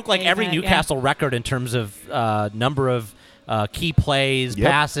 80th minute. broke like 80th every minute, Newcastle record in terms of number of key plays,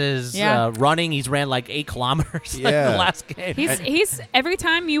 passes, running. He's ran like 8 kilometers in the last game. He's every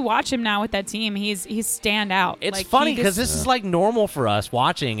time you watch him now with that team, he's stand out. It's like, funny because this is like normal for us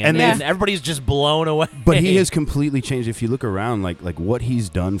watching, and And everybody's just blown away. But he has completely changed. If you look around, like what he's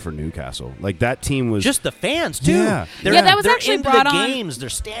done for Newcastle, like that team was just the fans too. Yeah. That was they're actually into brought the on. games. They're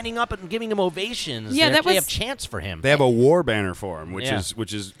standing up and giving him ovations. Yeah, they have chants for him. They have a war banner for him, which Yeah.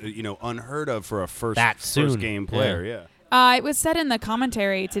 is unheard of for a first soon. game player. Yeah. It was said in the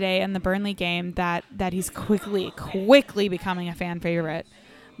commentary today in the Burnley game that he's quickly becoming a fan favorite.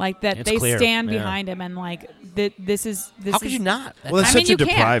 like that It's they clear. stand Yeah. behind him, and like this is How could is- you not? Well, it's I mean, such a you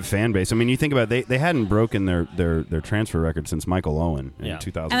can't. deprived fan base. I mean, you think about it, they hadn't broken their transfer record since Michael Owen in Yeah.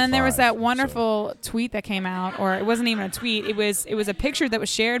 2005. And then there was that so- wonderful tweet that came out, or it wasn't even a tweet. It was a picture that was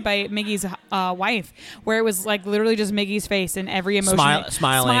shared by Miggy's wife, where it was like literally just Miggy's face in every emotion, Smiling.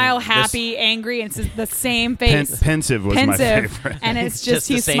 smile, This- happy, angry, and it's just the same face. Pensive was my favorite. and it's just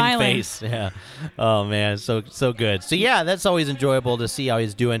the he's same smiling. face. Yeah. Oh man, so good. So yeah, that's always enjoyable to see how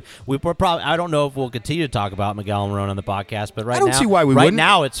he's doing. We're probably. I don't know if we'll continue to talk about Miguel Almiron on the podcast, but right I don't now, see why we right wouldn't.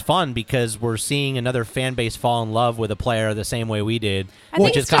 now it's fun because we're seeing another fan base fall in love with a player the same way we did, I think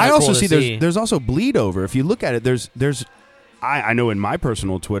which is it's kind I of also cool see to there's also bleed over. If you look at it, there's I know in my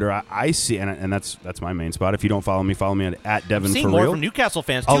personal Twitter I see and that's my main spot. If you don't follow me at Devin seeing for more real. from Newcastle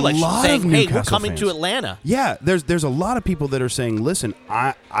fans too, A like lot saying, of "Hey, we're Newcastle coming to fans. Atlanta." Yeah, there's a lot of people that are saying, "Listen,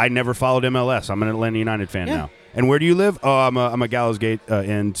 I never followed MLS. I'm an Atlanta United fan Yeah. now." And where do you live? Oh, I'm a Gallows Gate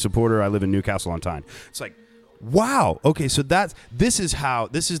Inn supporter. I live in Newcastle on Tyne. It's like, wow. Okay, so this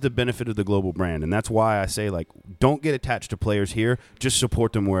is the benefit of the global brand, and that's why I say, like, don't get attached to players here. Just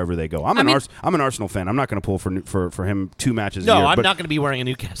support them wherever they go. I'm an Arsenal fan. I'm not going to pull for him 2 matches. No, a year, I'm but, not going to be wearing a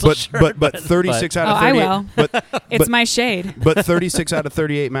Newcastle But shirt. but 36 out of Oh, I 38. will. But It's my shade. but 36 out of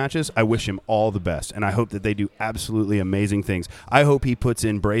 38 matches, I wish him all the best, and I hope that they do absolutely amazing things. I hope he puts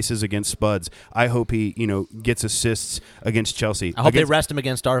in braces against Spuds. I hope he, gets assists against Chelsea. I hope they rest him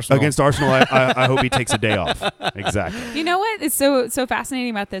against Arsenal. Against Arsenal, I hope he takes a day off. Exactly. You know what? It's so fascinating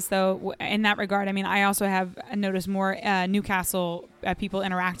about this, though. In that regard, I mean, I also have noticed more Newcastle people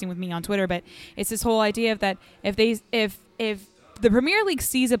interacting with me on Twitter, but it's this whole idea of that if the Premier League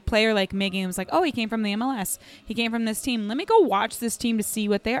sees a player like Miggy and was like, oh, he came from the MLS, he came from this team, let me go watch this team to see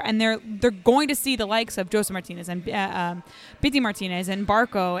what they're, and they're going to see the likes of Joseph Martinez and Pity Martinez and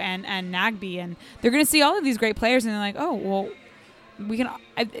Barco and Nagby, and they're going to see all of these great players, and they're like, oh, well, we can.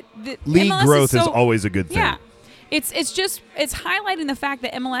 League MLS growth is so- always a good thing. Yeah. It's highlighting the fact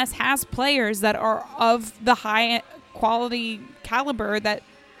that MLS has players that are of the high quality caliber that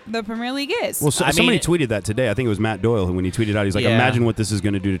the Premier League is. Well, I somebody mean- tweeted that today. I think it was Matt Doyle who, when he tweeted out, he's like, Yeah. "Imagine what this is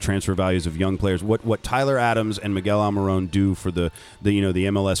going to do to transfer values of young players. What Tyler Adams and Miguel Almiron do for the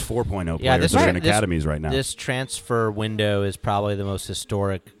MLS 4.0 players that are in academies right now." This transfer window is probably the most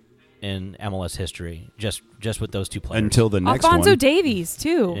historic in MLS history, just with those two players. Until the next Alphonso one. Davies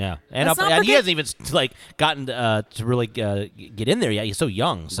too. Yeah, and Let's not he forget- hasn't even gotten to really get in there yet. He's so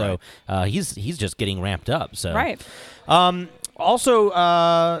young, so he's just getting ramped up. So Right. Also,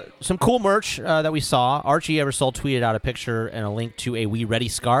 some cool merch that we saw. Archie Eversole tweeted out a picture and a link to a We Ready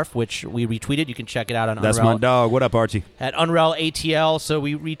scarf, which we retweeted. You can check it out on That's Unreal, my dog. What up, Archie? at Unreal ATL. So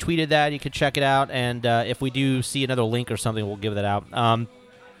we retweeted that. You can check it out, and if we do see another link or something, we'll give that out.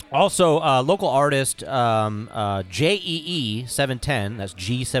 Also, local artist JEE710, that's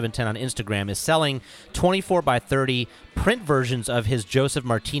G710 on Instagram, is selling 24 by 30 print versions of his Joseph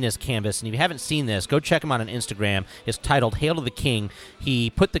Martinez canvas. And if you haven't seen this, go check him out on Instagram. It's titled Hail to the King. He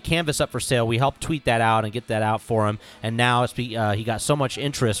put the canvas up for sale. We helped tweet that out and get that out for him. And now he got so much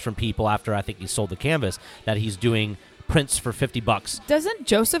interest from people after I think he sold the canvas that he's doing prints for $50. Doesn't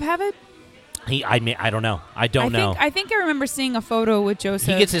Joseph have it? I don't know. I don't know. I think I remember seeing a photo with Joseph.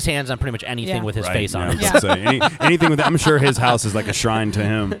 He gets his hands on pretty much anything Yeah. with his Right, face on yeah, I it. was gonna say, anything with I'm sure his house is like a shrine to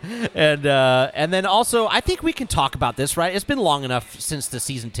him. And then also, I think we can talk about this, right? It's been long enough since the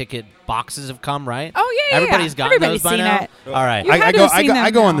season ticket boxes have come, right? Oh, yeah, yeah, Everybody's yeah. gotten Everybody's those by seen now. it. All right. You had to have seen them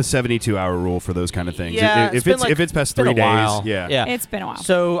I go on now. the 72-hour rule for those kind of things. Yeah, if been like- if it's past been 3 a while. days, yeah. It's been a while.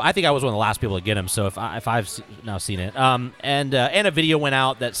 So I think I was one of the last people to get them. So if I've now seen it, and a video went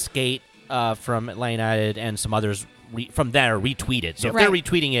out that Skate from Atlanta United and some others from there retweeted. So if they're Right.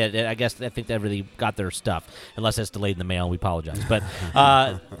 retweeting it, I think they really got their stuff. Unless it's delayed in the mail, we apologize. But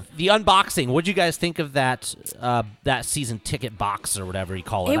the unboxing, what did you guys think of that season ticket box or whatever you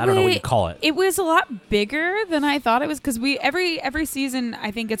call it? I don't know what you call it. It was a lot bigger than I thought it was because every season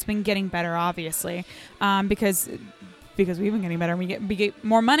I think it's been getting better, obviously, because we've been getting better. We get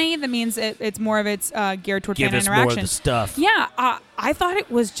more money. That means it's more of it's geared toward Give fan us interaction. more of the stuff. Yeah, I thought it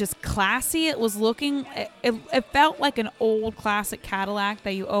was just classy. It was looking. It felt like an old classic Cadillac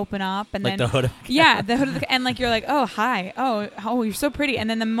that you open up and Like then the hood of yeah, the hood of the, and like you're like, oh hi, oh you're so pretty, and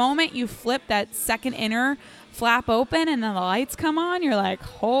then the moment you flip that second inner flap open and then the lights come on, you're like,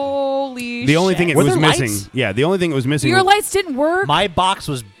 holy The only shit. thing it Were was there missing, lights? the only thing it was missing. Your lights didn't work. My box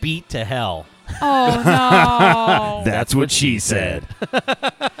was beat to hell. Oh no. That's what she said.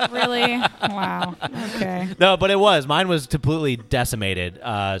 Really? Wow. Okay. No, but it was. Mine was completely decimated.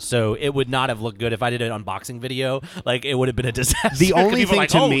 So it would not have looked good if I did an unboxing video. Like, it would have been a disaster. The only People thing were like,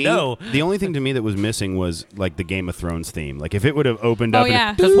 to oh, me, no. the only thing to me that was missing was like the Game of Thrones theme. Like if it would have opened up. Oh,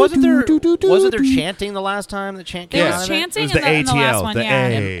 yeah. Because wasn't there chanting the last time? The chant came There out was of it? chanting It was in the last ATL, one, the yeah.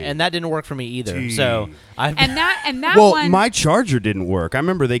 A. And that didn't work for me either. Gee. So And that Well, one. my charger didn't work. I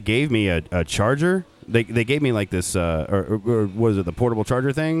remember they gave me a charger. They gave me like this, or was it the portable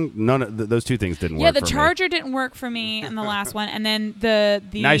charger thing? None of those two things didn't yeah, work. the for me. charger didn't work for me in the last one, and then the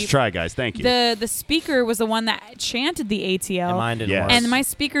Nice try, guys. Thank you. The speaker was the one that chanted the ATL, and mine didn't Yes. work. and my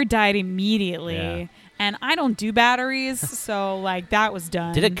speaker died immediately. Yeah. And I don't do batteries, so like that was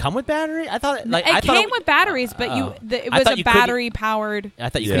done. Did it come with battery? I thought It came with batteries, but it I was thought a you couldn't- battery powered. I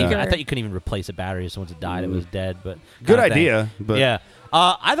thought you Yeah. couldn't. I thought you couldn't even replace a battery. So once it died, it was dead. But Good kind of thing. idea, but Yeah,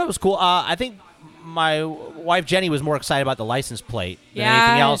 I thought it was cool. I think my wife Jenny was more excited about the license plate than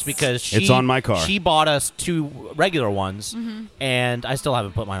anything else Yes. because she, It's on my car. She bought us 2 regular ones, Mm-hmm. and I still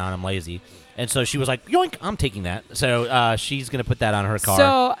haven't put mine on. I'm lazy, and so she was like, "Yoink, I'm taking that." So she's gonna put that on her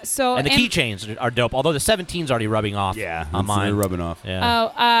car. So and the keychains are dope. Although the 17's already rubbing off. yeah, on it's mine. rubbing off.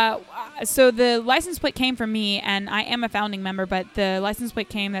 Yeah. So the license plate came from me, and I am a founding member, but the license plate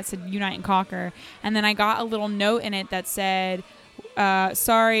came that said Unite and Conquer, and then I got a little note in it that said,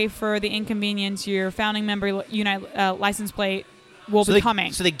 sorry for the inconvenience, your founding member Unite license plate will so be they,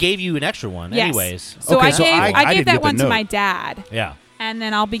 coming. So they gave you an extra one, Yes. anyways. So Okay, I so gave I I didn't gave get that the one to note. my dad, Yeah. and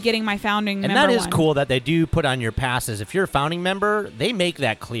then I'll be getting my founding And member that is one. cool that they do put on your passes. If you're a founding member, they make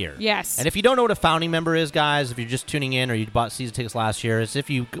that clear. Yes. And if you don't know what a founding member is, guys, if you're just tuning in or you bought season tickets last year, it's if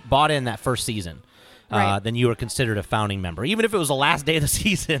you bought in that first season, Right. then you were considered a founding member. Even if it was the last day of the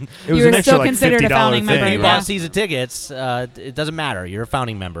season, It was You an were extra still like considered a $50 founding thing. member, if you yeah. bought season tickets, it doesn't matter. You're a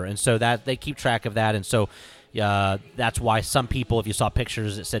founding member. And so that they keep track of that. And so that's why some people, if you saw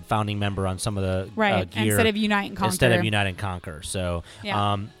pictures, it said founding member on some of the right gear. instead of Unite and Conquer. Instead of Unite and Conquer. So,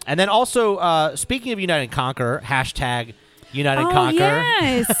 Yeah. and then also, speaking of Unite and Conquer, hashtag Unite and Oh Conquer.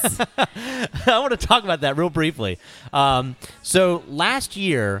 yes. I want to talk about that real briefly. So last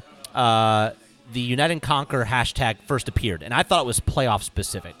year, the Unite and Conquer hashtag first appeared, and I thought it was playoff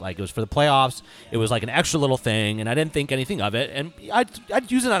specific. Like, it was for the playoffs. It was like an extra little thing, and I didn't think anything of it. And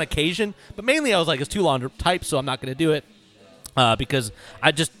I'd use it on occasion, but mainly I was like, it's too long to type, so I'm not going to do it. Because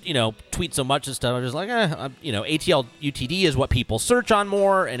I just, tweet so much and stuff. I'm just like, ATL UTD is what people search on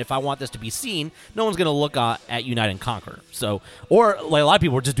more, and if I want this to be seen, no one's going to look at Unite and Conquer. So, or like a lot of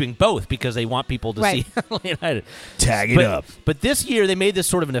people are just doing both because they want people to Right. see United. Tag it up. But this year they made this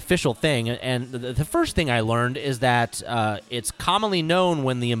sort of an official thing, and the first thing I learned is that it's commonly known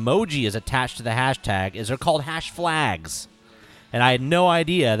when the emoji is attached to the hashtag is they're called hash flags. And I had no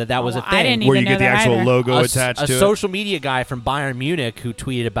idea that was a I thing. didn't Where even you get know the that actual either. logo a attached to it. social media guy from Bayern Munich who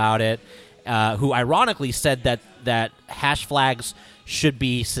tweeted about it, who ironically said that hash flags should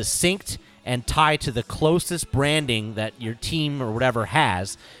be succinct and tie to the closest branding that your team or whatever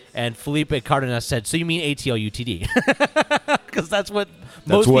has. And Felipe Cardenas said, "So you mean ATL UTD?" Because that's what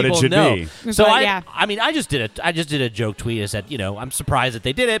most what it people should know. be. So But, yeah. I just did a joke tweet. I said, I'm surprised that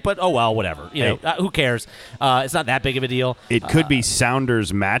they did it, but oh well, whatever. Who cares? It's not that big of a deal. It could be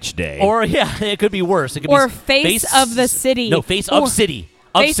Sounders match day. Or it could be worse. It could Or be face of the city. No, face Or of city.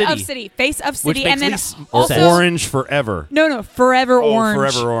 Face of city. Face of Which city. makes And then least also sense. Orange forever. No, forever Oh, orange.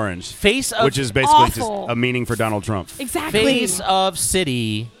 forever orange. Face of Which is basically just awful. a meaning for Donald Trump. Exactly. face of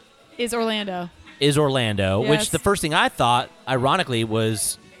city Is Orlando. is Orlando, Yes. which the first thing I thought, ironically,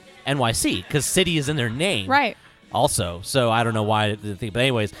 was NYC because city is in their name. Right. Also, so I don't know why I didn't think, but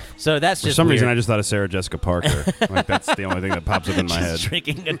anyways, so that's For just some reason, I weird. just thought of Sarah Jessica Parker. Like that's the only thing that pops up in my head. Just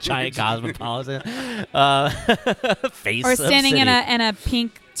drinking a giant cosmopolitan. Face Or of standing city. in a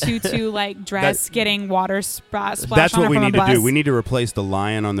pink tutu like dress, getting water splash That's on what her we from need a to bus. do. We need to replace the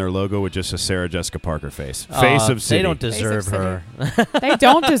lion on their logo with just a Sarah Jessica Parker face. Face of city. They don't Face of deserve city. her. They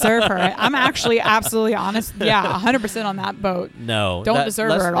don't deserve her. I'm actually absolutely honest. Yeah, 100% on that boat. No, Don't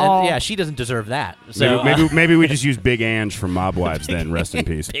deserve her at all. Yeah, she doesn't deserve that. So Maybe we just use Big Ange from Mob Wives then. Rest in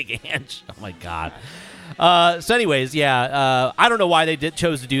peace. Big Ange. Oh my God. So, anyways, I don't know why they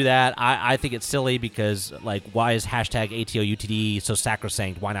chose to do that. I think it's silly because, like, why is hashtag ATLUTD so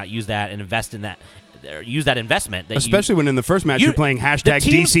sacrosanct? Why not use that and invest in that? Use that investment. Especially when in the first match you're playing hashtag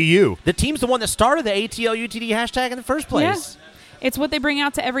the team- DCU. The team's the one that started the ATLUTD hashtag in the first place. Yeah. It's what they bring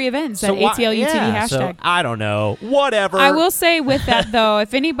out to every event. That why- ATLUTD yeah, hashtag. So, I don't know. Whatever. I will say with that though,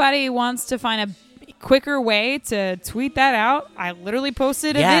 if anybody wants to find a quicker way to tweet that out, I literally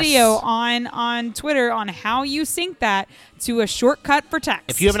posted a Yes. video on Twitter on how you sync that to a shortcut for text.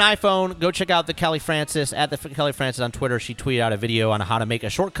 If you have an iPhone, go check out the Kelly Francis at the Kelly Francis on Twitter. She tweeted out a video on how to make a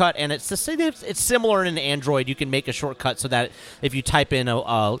shortcut, and it's similar in Android. You can make a shortcut so that if you type in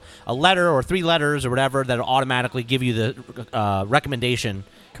a letter or 3 letters or whatever, that'll automatically give you the recommendation.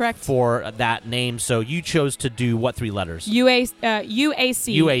 Correct. For that name. So you chose to do what 3 letters? UAC.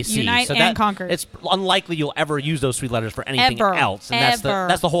 UAC. Unite so and Conquer. It's unlikely you'll ever use those 3 letters for anything Ever. else, and Ever.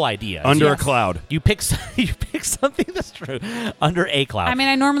 that's the whole idea. Under Yes. a cloud. You pick something that's true under a cloud. I mean,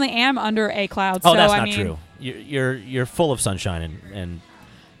 I normally am under a cloud. oh, so, that's I not mean, true. You're full of sunshine and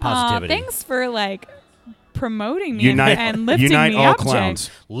positivity. Thanks for promoting me Unite, and lifting unite me all up, Jay. clowns.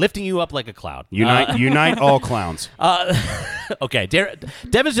 Lifting you up like a cloud. Unite all clowns. Okay,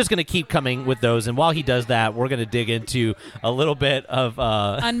 Devin's just going to keep coming with those, and while he does that, we're going to dig into a little bit of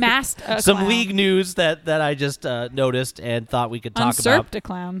Unmasked a some clown. league news that I just noticed and thought we could talk Usurped about. a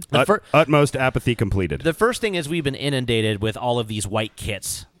clown. Utmost apathy completed. The first thing is we've been inundated with all of these white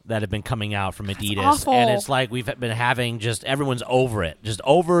kits that have been coming out from Adidas, awful. and it's like we've been having just everyone's over it, just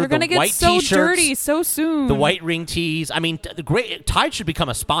over They're the gonna get white so t-shirts, dirty so soon. the white ring tees. I mean, the great Tide should become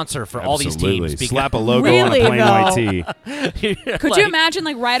a sponsor for all these Absolutely. teams. because- Slap a logo Really, on a plain though? white tee. Could you imagine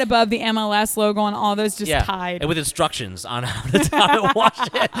right above the MLS logo on all those just Yeah, Tide? and with instructions on how to wash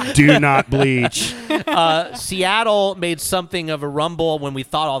it. Do not bleach. Seattle made something of a rumble when we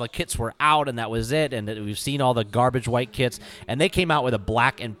thought all the kits were out and that was it, and that we've seen all the garbage white kits, and they came out with a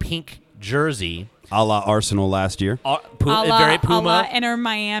black and pink jersey. A la Arsenal last year. Very Puma. Enter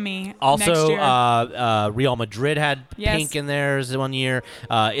Miami next Also, year. Real Madrid had Yes. pink in theirs 1 year.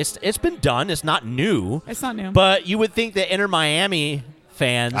 It's been done. It's not new. It's not new. But you would think that Inter Miami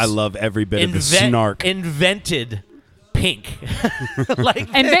fans I love every bit of the snark. invented pink. like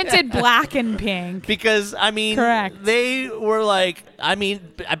Invented black and pink. because I mean, Correct. they were like, I mean,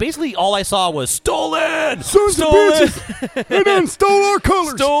 basically all I saw was stolen, Sons of stolen, bitches! They done stole our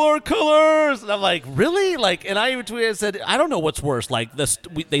colors! stole our colors. And I'm like, really? Like, and I even tweeted and said, I don't know what's worse, like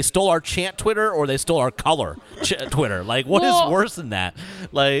they stole our chant Twitter or they stole our color Twitter. Like, what is Well, worse than that?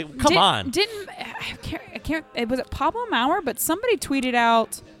 Like, come on. I can't. Was it Pablo Maurer? But somebody tweeted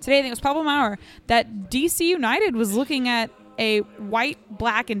out today. I think it was Pablo Maurer that DC United was looking at a white,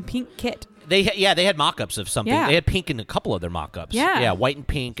 black, and pink kit. They had mock-ups of something. Yeah. They had pink in a couple of their mock-ups. Yeah. white and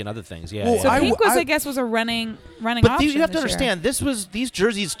pink and other things. Yeah, Well, yeah. So I pink w- was, I- I guess, was a running But option. you have to this year. understand, these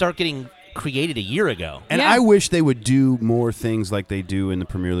jerseys start getting created a year ago. And Yeah. I wish they would do more things like they do in the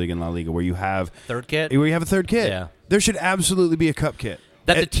Premier League and La Liga, where you have Third kit where you have a third kit. Yeah. There should absolutely be a cup kit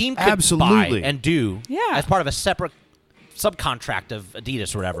that the team could absolutely buy and do Yeah. as part of a separate subcontract of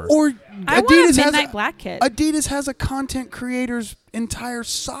Adidas or whatever. Or I want Adidas a has midnight black kit. Adidas has a content creator's entire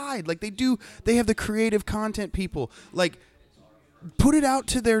side. Like they have the creative content people. Like, put it out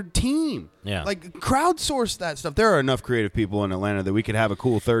to their team. Yeah. Like, crowdsource that stuff. There are enough creative people in Atlanta that we could have a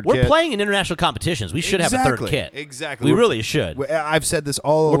cool third We're kit. playing in international competitions. We should have a third Exactly. kit. Exactly. We We're- really should. I've said this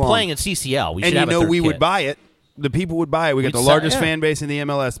all We're along. playing in CCL. We and should have a third we kit. would buy it. The people would buy it. We got We'd the sell- largest yeah. fan base in the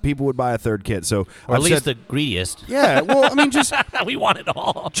MLS. People would buy a third kit. So or at I've least said- the greediest. yeah. Well, I mean, just We want it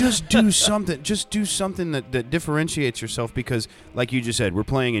all. just do something. Just do something that differentiates yourself, because, like you just said, we're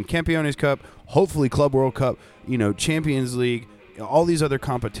playing in Campeones Cup, hopefully Club World Cup, Champions League, all these other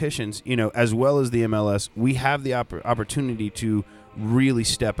competitions, as well as the MLS. We have the opportunity to really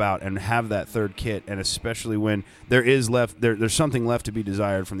step out and have that third kit, and especially when there's something left to be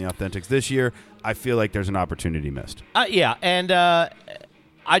desired from the Authentics this year. I feel like there's an opportunity missed. Yeah, and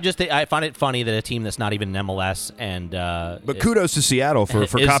I find it funny that a team that's not even an MLS and But kudos to Seattle for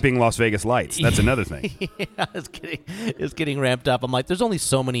is- copying Las Vegas Lights. That's another thing. yeah, it's getting ramped up. I'm like, there's only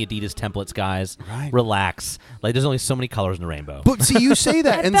so many Adidas templates, guys. Right. Relax. Like, there's only so many colors in the rainbow. But see, you say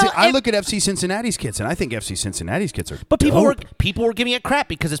that, and felt I it- look at FC Cincinnati's kits, and I think FC Cincinnati's kits are. But dope. people were giving it crap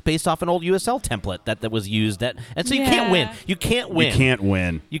because it's based off an old USL template that was used. And so you can't Yeah. win. You can't win. You can't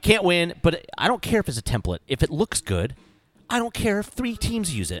win. You can't win. But I don't care if it's a template. If it looks good, I don't care if 3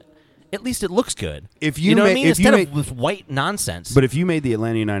 teams use it. At least it looks good. If you know what I ma- mean? if you Instead of ma- with white nonsense. But if you made the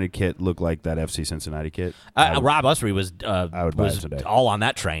Atlanta United kit look like that FC Cincinnati kit, Rob Usry was I would buy it today. all on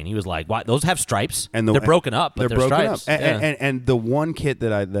that train. He was like, "Why? Those have stripes, and they're broken up, but they're broken stripes." up. Yeah. And the one kit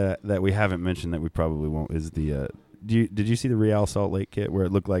that we haven't mentioned that we probably won't is the did you see the Real Salt Lake kit where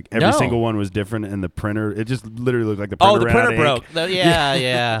it looked like every No. single one was different and the printer? It just literally looked like the printer. Oh, the ran out printer of ink. broke.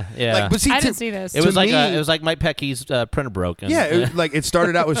 Yeah. Like, but see, I didn't see this. It was to like me- it was like Mike Pecky's printer broke. And, Yeah, it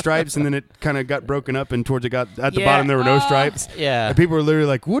started out with stripes and then it kind of got broken up and towards it got at the Yeah. bottom there were no stripes. yeah. And people were literally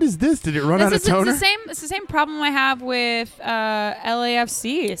like, "What is this? Did it run out of toner?" It's the same problem I have with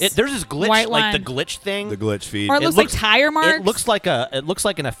LAFCs. There's this glitch, White like the line. glitch thing. The glitch feed. Or it looks like tire marks. It looks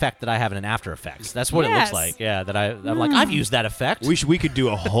like an effect that I have in an After Effects. That's what it looks Yes. like. Yeah, that I'm like I've used that effect. we could do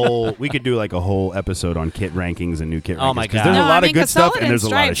a whole like a whole episode on kit rankings and new kit rankings. Oh my 'cause God. there's no, a lot I mean, of good stuff Solid and there's a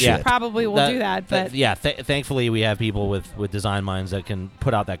lot of Stripes shit. probably will do that, but yeah, thankfully we have people with design minds that can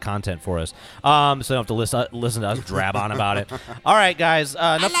put out that content for us. So you don't have to listen to us drab on about it. All right, guys.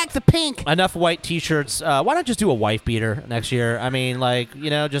 Enough, I like the pink. enough white T-shirts. Why not just do a wife beater next year? I mean, like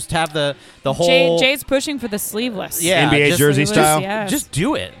just have the whole Jay's pushing for the sleeveless. Yeah, NBA just- jersey Sleeveless, style. yes. Just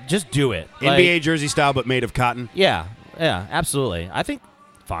do it. Just do it. NBA Like, jersey style, but made of cotton. yeah, absolutely. I think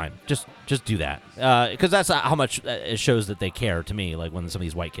fine. Just do that because that's how much it shows that they care to me. Like when some of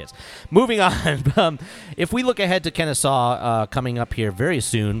these white kids. Moving on. If we look ahead to Kennesaw coming up here very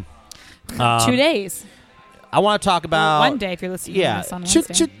soon, 2 days. I want to talk about One day if you're listening yeah. to this on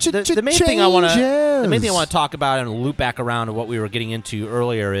Wednesday. The main thing I want to Changes. talk about and loop back around to what we were getting into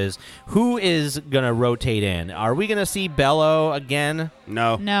earlier is who is going to rotate in. Are we going to see Bello again?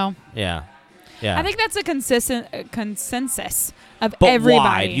 No. No. Yeah. I think that's a consensus of But everybody.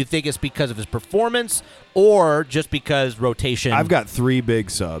 why? Do you think it's because of his performance or just because rotation? I've got 3 big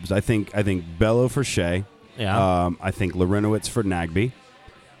subs. I think Bello for Shea. Yeah. I think Larinowitz for Nagby.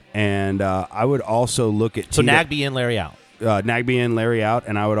 And I would also look at So Tito, Nagby and Larry out. Nagby and Larry out,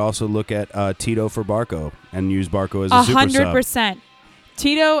 and I would also look at Tito for Barco and use Barco as a super sub. 100%.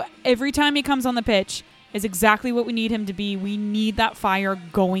 Tito, every time he comes on the pitch, is exactly what we need him to be. We need that fire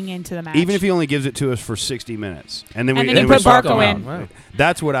going into the match. Even if he only gives it to us for 60 minutes, and then And we then you we put swap Barco them in. out.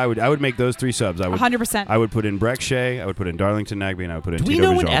 That's what I would make those 3 subs. I would 100%. I would put in Breck Shea, I would put in Darlington Nagby, and I would put in Do we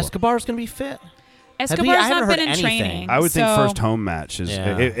Tito know when Villalba. Escobar is going to be fit? I Escobar's haven't not heard been in anything. training. I would think so- first home match is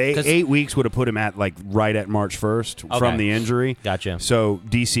Yeah. 'Cause- 8 weeks would have put him at like right at March 1st Okay. from the injury. Gotcha. So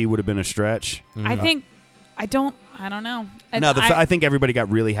DC would have been a stretch. I think I don't know. No, I think everybody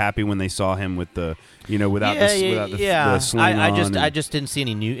got really happy when they saw him with the without the sling on I and- just didn't see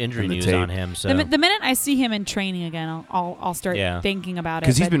any new injury and the news tape. on him. So the minute I see him in training again, I'll start thinking about it.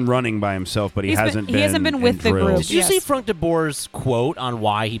 because he's but been running by himself, but he hasn't been with the in group. drills. did you see Yes. Frank de Boer's quote on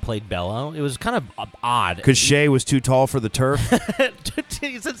why he played Bello? It was kind of odd. Because Shea was too tall for the turf.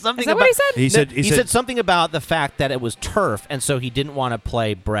 He said something Is that about what he said? He said he said something about the fact that it was turf, and so he didn't want to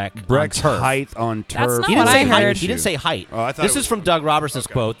play Breck. Breck's on turf. height on That's turf. not He what didn't I say height. heard. He didn't say height. Oh, I thought this it is was- from Doug Robertson's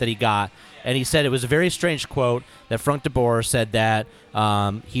Okay. quote that he got, and he said it was a very strange quote that Frank de Boer said that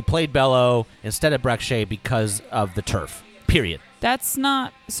he played Bello instead of Breck Shea because of the turf. Period. That's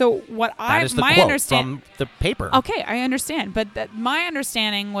not. So what That is the my quote understand. from the paper. Okay, I understand, but my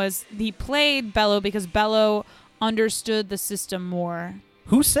understanding was he played Bello because Bello understood the system more.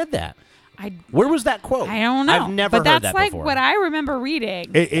 Who said that? I Where was that quote? don't know. I've never but heard that's that like before. what I remember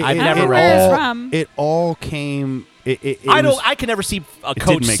reading. I've never read read it it. from. It all came. It I was- can never see a didn't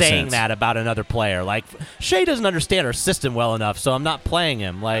coach make saying sense. that about another player. Like Shea doesn't understand our system well enough, so I'm not playing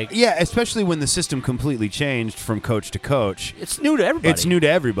him. Like Yeah, especially when the system completely changed from coach to coach. it's new to everybody. It's new to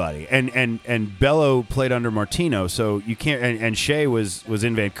everybody, and Bello played under Martino, so you can't. And Shea was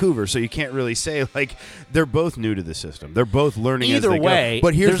in Vancouver, so you can't really say like they're both new to the system. They're both learning Either as they way, go.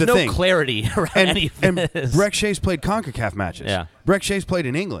 But here's there's the no thing: clarity around any of and this. Breck Shea's played CONCACAF matches. Yeah. Breck Shea's played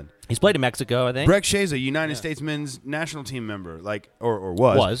in England. He's played in Mexico, I think. Breck Shea's a United States men's national team member, like or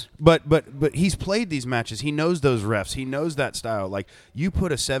was. Was. But he's played these matches. He knows those refs. He knows that style. Like you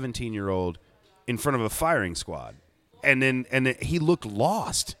put a 17-year-old in front of a firing squad, and then he looked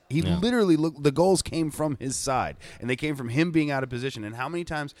lost. He literally looked. The goals came from his side, and they came from him being out of position. And how many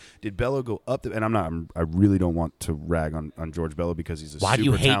times did Bello go up? And I really don't want to rag on George Bello because he's a Why do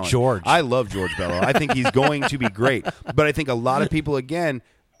super you hate talent. George? I love George Bello. I think he's going to be great. But I think a lot of people again.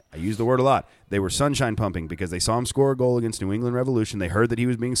 I use the word a lot. They were sunshine pumping because they saw him score a goal against New England Revolution. They heard that he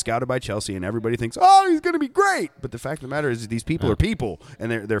was being scouted by Chelsea, and everybody thinks, "Oh, he's going to be great." But the fact of the matter is, these people are people, and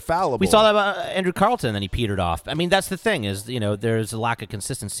they're fallible. We saw that about Andrew Carlton, and then he petered off. I mean, that's the thing is, there's a lack of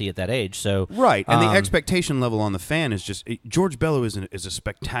consistency at that age. So Right, and the expectation level on the fan is just George Bello is a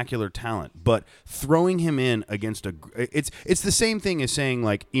spectacular talent, but throwing him in against it's the same thing as saying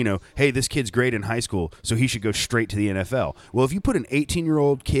like hey, this kid's great in high school, so he should go straight to the NFL. Well, if you put an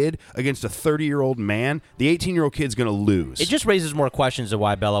 18-year-old kid against a 30-year-old man, the 18-year-old kid's going to lose. it just raises more questions of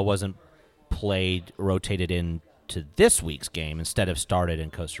why Bella wasn't rotated in to this week's game instead of started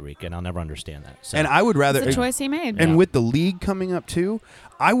in Costa Rica, and I'll never understand that. So. And I would rather It's a choice he made. And Yeah. with the league coming up too,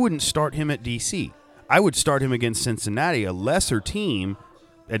 I wouldn't start him at DC. I would start him against Cincinnati, a lesser team,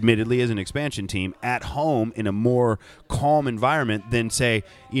 admittedly as an expansion team, at home in a more calm environment than say,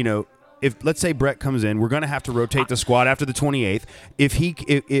 if let's say Brett comes in, we're going to have to rotate the squad after the 28th.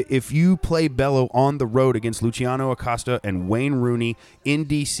 If you play Bello on the road against Luciano Acosta and Wayne Rooney in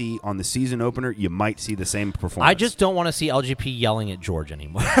DC on the season opener, you might see the same performance. I just don't want to see LGP yelling at George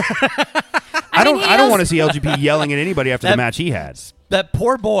anymore. I don't want to see LGP yelling at anybody after the match he had. That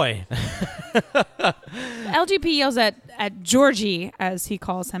poor boy. LGP yells at Georgie, as he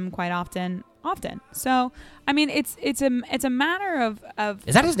calls him quite often. So, I mean, it's a matter of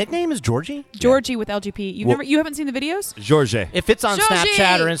Is that his nickname? Is Georgie? Georgie with LGP. You haven't seen the videos? George. If it's on Georgie!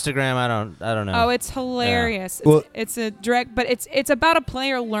 Snapchat or Instagram, I don't know. Oh, it's hilarious. Yeah. Well- It's a direct, but it's about a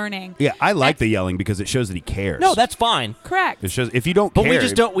player learning. Yeah, I like the yelling because it shows that he cares. No, that's fine. Correct. It shows if you don't But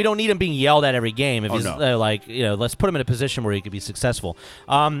care. we don't need him being yelled at every game. If Oh, he's no. let's put him in a position where he could be successful.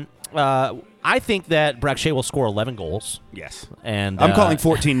 I think that Breck Shea will score 11 goals. Yes. And I'm calling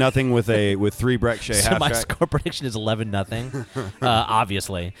 14-0 with 3 Breck Shea so half my track. score prediction is 11-0.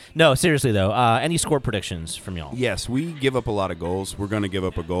 Obviously, no. Seriously though, any score predictions from y'all? Yes, we give up a lot of goals. We're going to give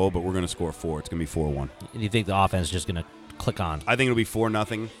up a goal, but we're going to score 4. It's going to be 4-1. Do you think the offense is just going to click on? I think it'll be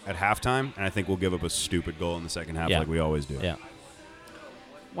 4-0 at halftime, and I think we'll give up a stupid goal in the second half, Yeah. like we always do. Yeah.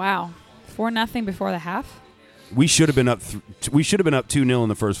 Wow. 4-0 before the half. We should have been up. We should have been up 2-0 in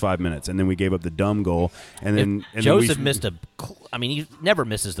the first 5 minutes, and then we gave up the dumb goal. And then Joseph missed a. I mean, he never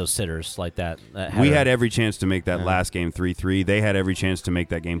misses those sitters like that. We had every chance to make that last game 3-3. They had every chance to make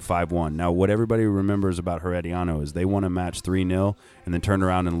that game 5-1. Now, what everybody remembers about Herediano is they won a match 3-0 and then turned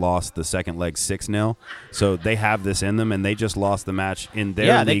around and lost the second leg 6-0. So they have this in them, and they just lost the match in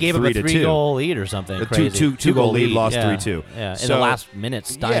their league they gave up a 3-2. 3-goal lead or something. A Crazy. two-goal lead, lost yeah. 3-2. Yeah, in So- the last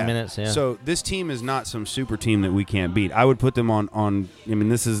minutes, dying minutes. Yeah. So this team is not some super team that we can't beat. I would put them on. I mean,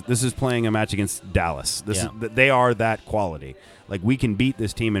 this is playing a match against Dallas. They are that quality. Like, we can beat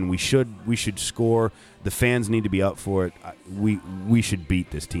this team, and we should score. The fans need to be up for it. We should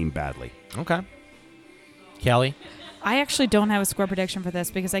beat this team badly. Okay. Kelly? I actually don't have a score prediction for this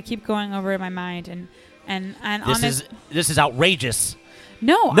because I keep going over it in my mind and This is outrageous.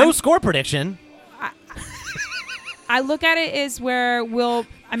 no Score prediction. I look at it as where we'll.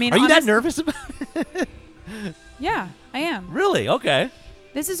 I mean, Are you that honest- nervous about it? Yeah, I am. Really? Okay.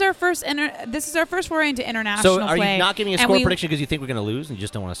 This is our first foray into international So are play. you not giving a and score we- prediction because you think we're going to lose and you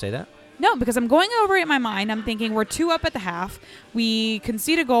just don't want to say that? No, because I'm going over it in my mind. I'm thinking we're 2 up at the half. We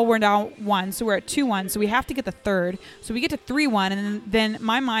concede a goal. We're down 1, so we're at 2-1. So we have to get the third. So we get to 3-1, and then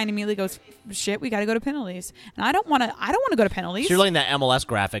my mind immediately goes, "Shit, we got to go to penalties." And I don't want to go to penalties. So you're letting that MLS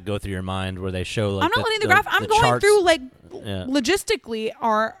graphic go through your mind where they show like I'm not letting the graph. I'm going charts. through like Yeah. logistically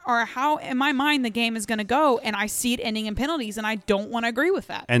are how in my mind the game is going to go, and I see it ending in penalties, and I don't want to agree with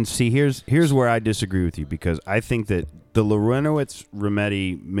that. And see, here's where I disagree with you, because I think that the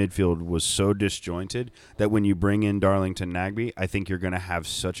Lorenowitz-Rometty midfield was so disjointed that when you bring in Darlington Nagbe, I think you're going to have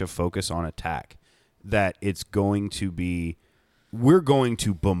such a focus on attack that it's going to be we're going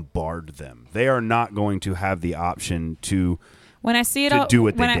to bombard them. They are not going to have the option to When I see it, to I'll, do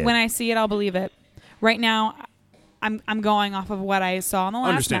what they when did. I see it, I'll believe it. Right now, I'm going off of what I saw in the last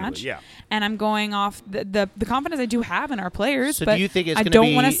Understandably, match, yeah. and I'm going off the confidence I do have in our players. So but do you think it's I gonna don't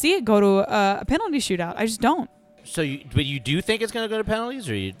be- want to see it go to a penalty shootout. I just don't. So but you do think it's going to go to penalties,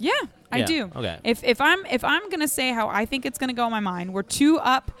 or you? Yeah, I Yeah, do. okay. If I'm gonna say how I think it's gonna go in my mind, we're 2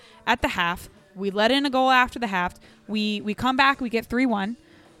 up at the half. We let in a goal after the half. We come back. We get 3-1.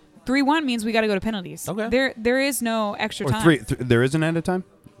 3-1 means we got to go to penalties. Okay. There is no extra or time. there is an end of time?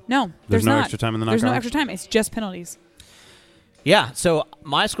 No, There's no not. extra time in the There's no knockout? extra time. It's just penalties. Yeah. So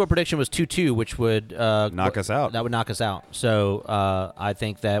my score prediction was 2-2, which would Knock us out. That would knock us out. So I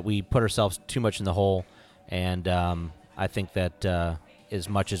think that we put ourselves too much in the hole, and I think that as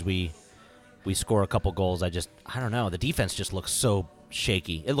much as we score a couple goals, I don't know. The defense just looks so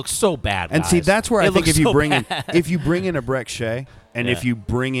shaky. It looks so bad. And see, guys. that's where It I think looks if you so bring bad. in if you bring in a Breck Shea, and Yeah. if you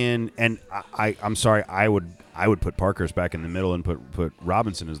bring in, and I'm sorry, I would put Parkhurst back in the middle and put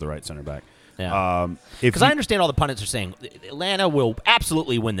Robinson as the right center back. Yeah. Because I understand all the pundits are saying Atlanta will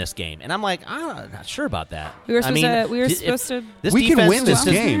absolutely win this game, and I'm like, I'm not sure about that. We were I mean, supposed to. This We can defense win this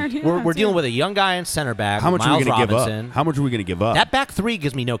just- game. We're dealing with a young guy in center back. How much Miles are we going to give Robinson. up? How much are we going to give up? That back three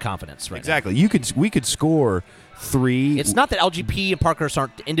gives me no confidence right exactly. We could score 3. now. It's not that LGP and Parkhurst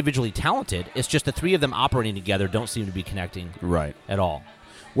aren't individually talented. It's just the three of them operating together don't seem to be connecting right. at all.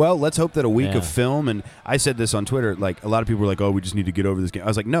 Well, let's hope that a week Yeah. of film, and I said this on Twitter, like a lot of people were like, oh, we just need to get over this game. I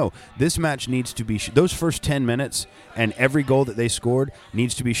was like, no, this match needs to be those first 10 minutes and every goal that they scored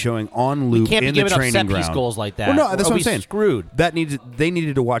needs to be showing on loop Can't be in the giving up training set ground. piece goals like that. Well, no, that's or what I'm we saying. Screwed. They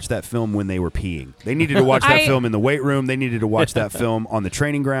needed to watch that film when they were peeing. They needed to watch that film in the weight room. They needed to watch that film on the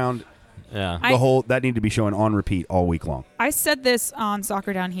training ground. Yeah. That needed to be showing on repeat all week long. I said this on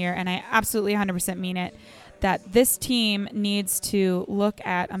Soccer Down Here, and I absolutely 100% mean it, that this team needs to look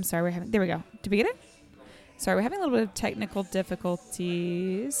at... I'm sorry, there we go. Did we get it? Sorry, we're having a little bit of technical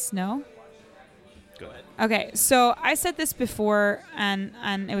difficulties. No? Go ahead. Okay, so I said this before, and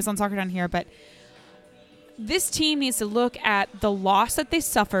it was on Soccer Down Here, but this team needs to look at the loss that they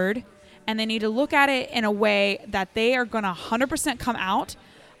suffered, and they need to look at it in a way that they are going to 100% come out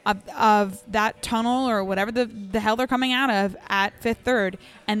of that tunnel or whatever the hell they're coming out of at Fifth Third,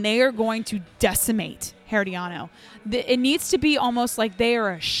 and they are going to decimate Herediano. It needs to be almost like they are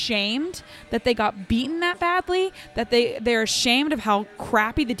ashamed that they got beaten that badly, that they're ashamed of how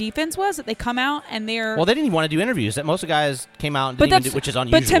crappy the defense was, that they come out and they're... Well, they didn't even want to do interviews. That most of the guys came out and didn't even do, which is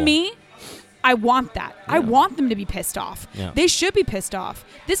unusual. But to me, I want that. Yeah. I want them to be pissed off. Yeah. They should be pissed off.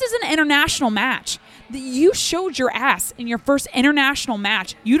 This is an international match. You showed your ass in your first international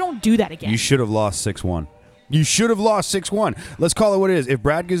match. You don't do that again. You should have lost 6-1. You should have lost 6-1. Let's call it what it is. If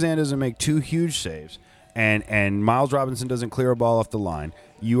Brad Guzan doesn't make 2 huge saves and Miles Robinson doesn't clear a ball off the line,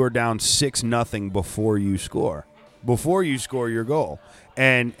 you are down 6-0 before you score. Before you score your goal.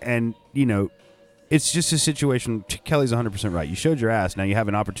 And you know, it's just a situation. Kelly's 100% right. You showed your ass. Now you have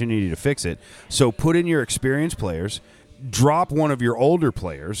an opportunity to fix it. So put in your experienced players, drop one of your older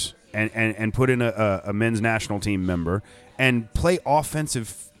players, and put in a men's national team member, and play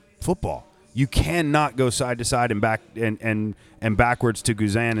offensive football. You cannot go side to side and back and backwards to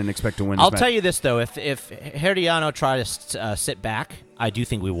Guzan and expect to win. I'll tell you this though: if Herediano try to sit back, I do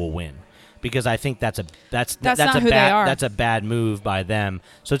think we will win. Because I think that's a bad move by them.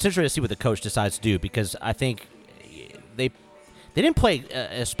 So it's interesting to see what the coach decides to do. Because I think they didn't play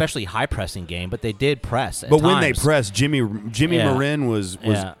an especially high pressing game, but they did press. But when they pressed, Jimmy Marin was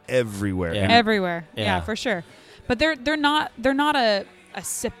everywhere. Yeah. Everywhere, yeah, for sure. But they're not a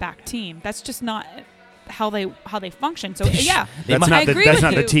sit back team. That's just not how they function. So yeah, that's not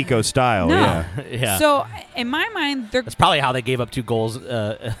the Tico style. No. Yeah. So in my mind, that's probably how they gave up 2 goals in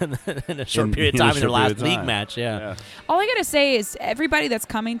a short period of time in their last league match. Yeah. All I gotta say is everybody that's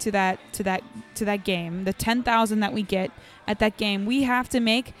coming to that game, the 10,000 that we get at that game, we have to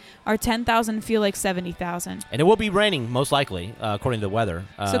make our 10,000 feel like 70,000. And it will be raining most likely, according to the weather.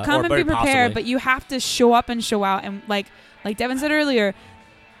 So come and be prepared, possibly. but you have to show up and show out. And like Devin said earlier,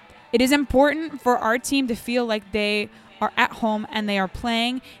 it is important for our team to feel like they are at home and they are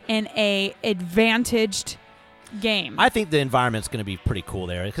playing in a advantaged game. I think the environment's going to be pretty cool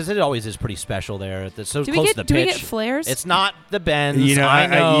there because it always is pretty special there. It's so close to the pitch. Do we get flares? It's not the Benz. You know, I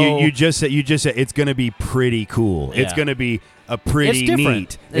know. You just said it's going to be pretty cool. Yeah. It's going to be a pretty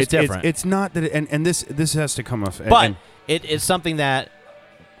neat. It's different. It's not that, and this has to come off. But it is something that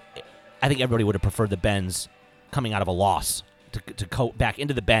I think everybody would have preferred the Benz coming out of a loss. To go back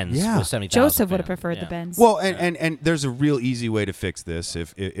into the Benz with 70,000. Joseph would have preferred the Benz. Well, and there's a real easy way to fix this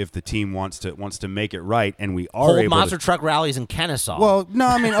if the team wants to make it right, and we are hold able monster to, truck rallies in Kennesaw. Well, no,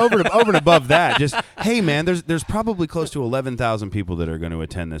 I mean over and above that, just hey man, there's probably close to 11,000 people that are going to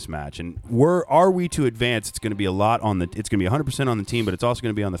attend this match, and are we to advance? It's going to be a lot it's going to be 100% on the team, but it's also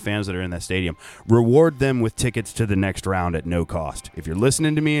going to be on the fans that are in that stadium. Reward them with tickets to the next round at no cost. If you're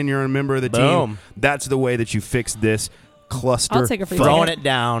listening to me and you're a member of the team, that's the way that you fix this. Cluster. I'll take a free throwing ticket. it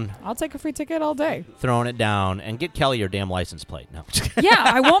down. I'll take a free ticket all day. Throwing it down and get Kelly your damn license plate. No. Yeah,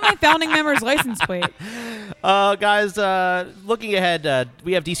 I want my founding member's license plate. Guys, looking ahead,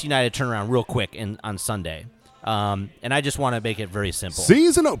 we have DC United turnaround real quick on Sunday, and I just want to make it very simple.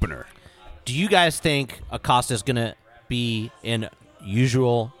 Season opener. Do you guys think Acosta is going to be in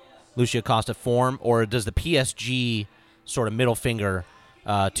usual Lucio Acosta form, or does the PSG sort of middle finger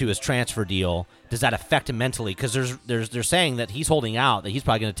to his transfer deal? Does that affect him mentally? Because they're saying that he's holding out, that he's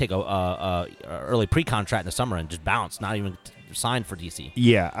probably going to take a early pre-contract in the summer and just bounce, not even sign for DC.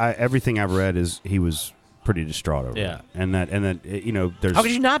 Yeah, everything I've read is he was pretty distraught over it. And that there's how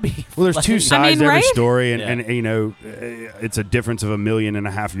could you not be? Well, there's two sides to every right? story, and it's a difference of €1.5 million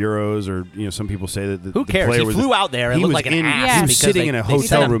or some people say that who cares? He flew out there and looked like an ass. He was sitting in a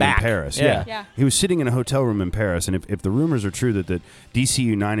hotel room in Paris. Yeah. He was sitting in a hotel room in Paris, and if the rumors are true that DC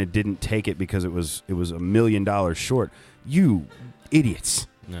United didn't take it because it was $1 million short, you idiots.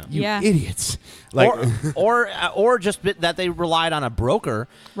 No. You Yeah. idiots. Like, or just that they relied on a broker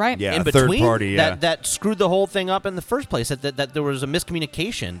Right. Yeah. in a third between party, yeah. that screwed the whole thing up in the first place. That there was a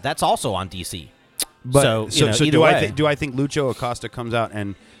miscommunication. That's also on DC. but so either do way. I think Lucho Acosta comes out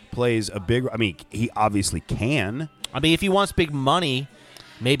and plays a big? I mean, he obviously can. I mean, if he wants big money,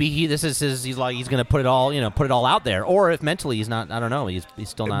 maybe he's going to put it all out there. Or if mentally he's not, I don't know, he's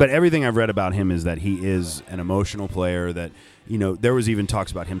still not. But everything I've read about him is that he is an emotional player. That there was even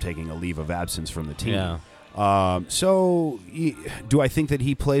talks about him taking a leave of absence from the team. Yeah. Do I think that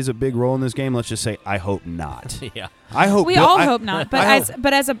he plays a big role in this game? Let's just say I hope not. Yeah. I hope We all hope not. But I as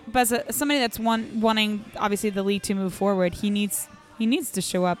somebody that's wanting obviously the league to move forward, he needs to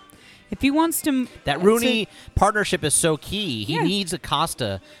show up. If he wants to, That Rooney partnership is so key. He Yeah. needs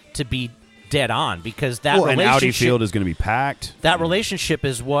Acosta to be dead on because that and relationship. Audi Field is going to be packed. That relationship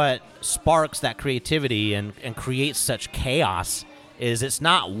is what sparks that creativity and creates such chaos. It's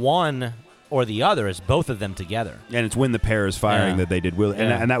not one or the other; it's both of them together. And it's when the pair is firing Yeah. that they did well.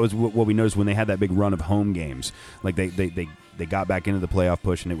 Yeah. And that was what we noticed when they had that big run of home games. Like they got back into the playoff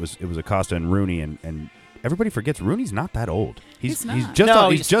push, and it was Acosta and Rooney, and everybody forgets Rooney's not that old. He's not.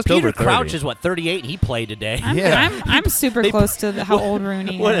 He's just Peter over 30. Crouch is what 38. He played today. I'm super close to how old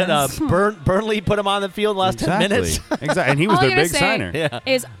Rooney What is. did Burnley put him on the field last 10 minutes? Exactly. And he was All their I'm gonna big say signer. Yeah.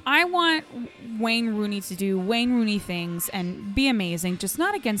 is I want Wayne Rooney to do Wayne Rooney things and be amazing, just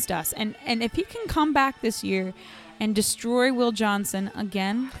not against us. And if he can come back this year and destroy Will Johnson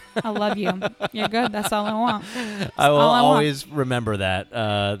again, I love you. You're good. That's all I want. I will all I want. always remember that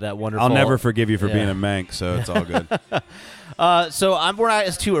wonderful. I'll never forgive you for Yeah. being a Manx, so it's all good. So we're not.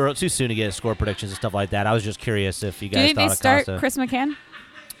 It's too soon to get score predictions and stuff like that. I was just curious if you Do you guys think they thought start Acosta. Chris McCann?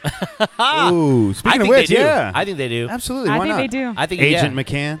 Ooh, I speaking of think which, they do. yeah. I think they do. Absolutely, I why think not? they do. I think Agent yeah.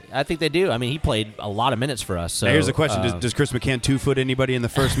 McCann. I think they do. I mean, he played a lot of minutes for us. So Now, here's the question: does Chris McCann 2-foot anybody in the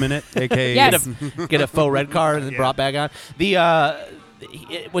first minute? AKA, Yes. get a faux red card and then Yeah. brought back on?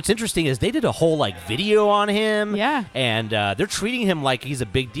 What's interesting is they did a whole video on him. Yeah. And they're treating him like he's a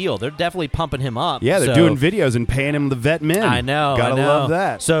big deal. They're definitely pumping him up. Yeah, they're So- doing videos and paying him the vet min. I know. Gotta I know. love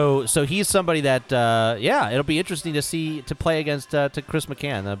that. So he's somebody that it'll be interesting to play against to Chris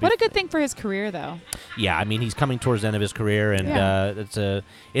McCann. That'd be- What a good thing for his career, though. Yeah, I mean he's coming towards the end of his career, and Yeah.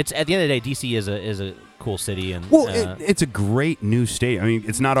 it's at the end of the day, DC is a cool city, and Well, it's a great new stadium. I mean,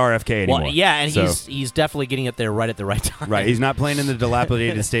 it's not RFK anymore. well, yeah, and so- he's definitely getting up there right at the right time. right. He's not playing in the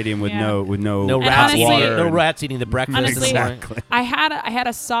dilapidated stadium with Yeah. no No And rats, honestly- eating, no rats eating the breakfast. Honestly, in the morning. Exactly. I had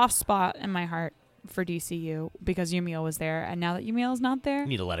a soft spot in my heart for DCU because Yumio was there, and now that Yumio's not there, You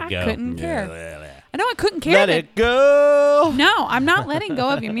need to let it I go. couldn't care. Yeah. I know I couldn't care. Let that- it go. No, I'm not letting go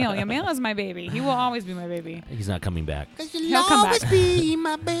of Yumio. Yumio is my baby. He will always be my baby. He's not coming back. He'll come back. be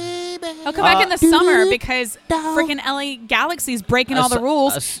my baby. He'll come back in the summer because freaking LA Galaxy's breaking all the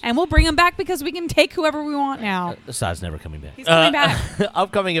rules, and we'll bring him back because we can take whoever we want now. Assad's never coming back. He's coming back.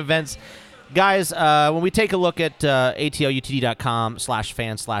 Upcoming events. Guys, when we take a look at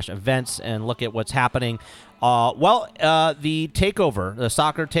atlutd.com/fan/events and look at what's happening, the takeover, the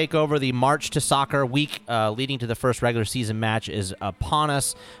soccer takeover, the March to Soccer week leading to the first regular season match is upon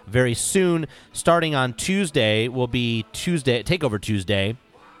us very soon. Starting on Tuesday will be Takeover Tuesday.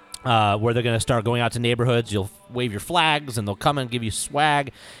 Where they're going to start going out to neighborhoods. You'll wave your flags, and they'll come and give you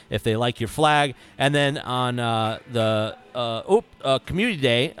swag if they like your flag. And then on Community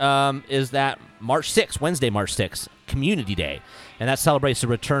Day is that March 6th, Wednesday, March 6th, Community Day. And that celebrates the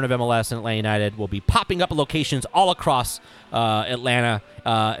return of MLS, and Atlanta United will be popping up at locations all across Atlanta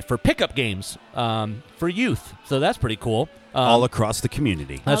for pickup games for youth. So that's pretty cool. All across the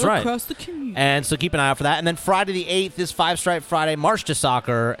community. That's All right. across the community. And so keep an eye out for that. And then Friday the 8th is Five Stripe Friday, March to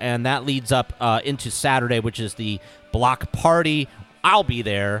Soccer, and that leads up into Saturday, which is the block party. I'll be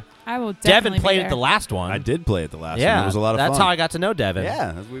there. I will definitely Devin played be at there. the last one. I did play at the last Yeah, one. It was a lot of fun. That's how I got to know Devin.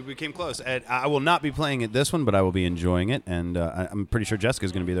 Yeah, we came close. And I will not be playing at this one, but I will be enjoying it. And I'm pretty sure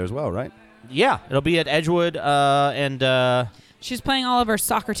Jessica's going to be there as well, right? Yeah, it'll be at Edgewood, and She's playing all of her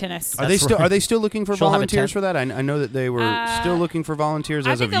soccer tennis. Are they still looking for She'll have a volunteers tent. for that? I know that they were still looking for volunteers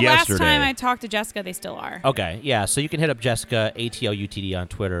I as think of the yesterday. last time I talked to Jessica, they still are. okay, yeah. So you can hit up Jessica ATLUTD on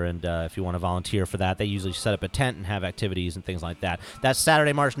Twitter, and if you want to volunteer for that, they usually set up a tent and have activities and things like that. That's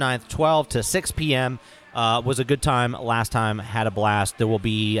Saturday, March 9th, 12 to 6 p.m. Was a good time last time. Had a blast. There will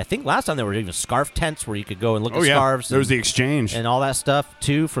be, I think last time there were even scarf tents where you could go and look at scarves. There was the exchange. and all that stuff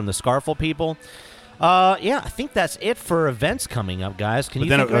too from the Scarful people. Yeah, I think that's it for events coming up, guys. Can But you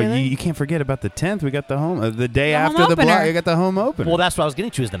then think of anything? you can't forget about the 10th. We got the home the day The home after the block. opener. You got the home opener. Well, that's what I was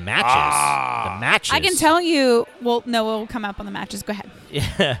getting to is the matches. The matches. I can tell you. Well, no, we'll come up on the matches. Go ahead.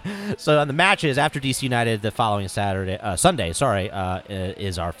 Yeah. So on the matches after DC United the following Sunday,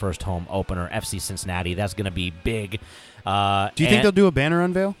 is our first home opener. FC Cincinnati. That's going to be big. Do you think they'll do a banner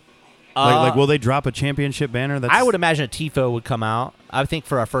unveil? Like, will they drop a championship banner? I would imagine a tifo would come out. I think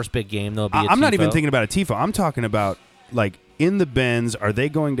for our first big game there'll be a tifo. I'm not even thinking about a tifo. I'm talking about like in the bins. Are they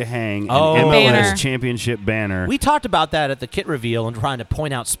going to hang an Oh. MLS Banner. championship banner? We talked about that at the kit reveal and trying to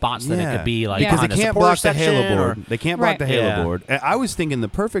point out spots that it could be like Yeah. because they behind a can't supporter block the section halo or- board. They can't block Right. the halo Yeah. board. I was thinking the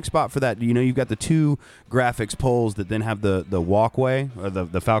perfect spot for that. You've got the two graphics poles that then have the walkway or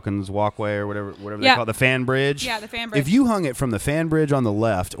the Falcons walkway or whatever they Yeah. call it, the fan bridge. Yeah, the fan bridge. If you hung it from the fan bridge on the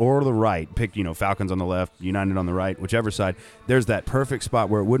left or the right, pick Falcons on the left, United on the right, whichever side. There's that perfect spot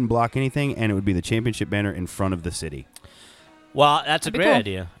where it wouldn't block anything, and it would be the championship banner in front of the city. Well, that's a That'd be great cool.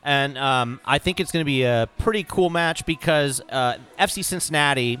 idea. And I think it's going to be a pretty cool match because FC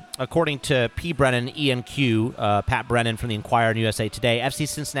Cincinnati, according to P. Brennan, ENQ, Pat Brennan from the Inquirer and USA Today, FC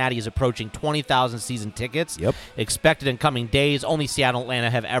Cincinnati is approaching 20,000 season tickets expected in coming days. Only Seattle and Atlanta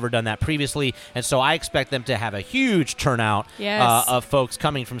have ever done that previously. And so I expect them to have a huge turnout Yes. of folks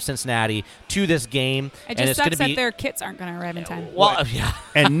coming from Cincinnati to this game. It and just it's sucks going to that be their kits aren't going to arrive in time. well, yeah.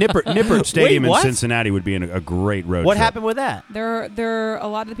 And Nippert Stadium in what? Cincinnati would be a great road What trip. happened with that? There a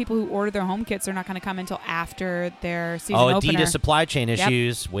lot of the people who order their home kits are not going to come until after their season Oh, opener. Adidas supply chain Yep.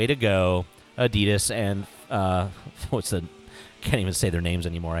 issues. Way to go, Adidas and can't even say their names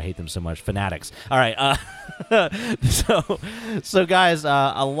anymore. I hate them so much. Fanatics. All right. So guys,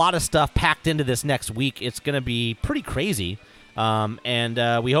 a lot of stuff packed into this next week. It's going to be pretty crazy.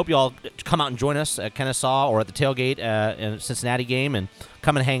 And we hope you all come out and join us at Kennesaw or at the tailgate in Cincinnati game and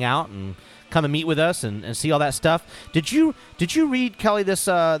come and hang out and come and meet with us and see all that stuff. Did you read, Kelly, this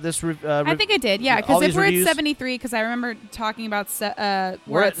I think I did, yeah. all Because if these we're reviews? at 73, because I remember talking about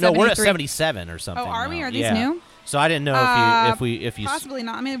we're at 73. 77 or something. Oh, are we? now. Are these Yeah. new? So I didn't know if you Possibly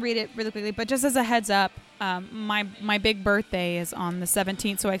not. I'm going to read it really quickly, but just as a heads up, my big birthday is on the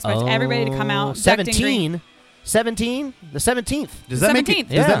 17th, so I expect everybody to come out. decked in green. 17, the 17th. Does that make you, 17th.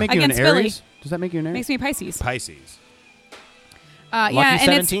 does that make you an Against Philly. Aries? Does that make you an Aries? Makes me Pisces. Pisces. Yeah, and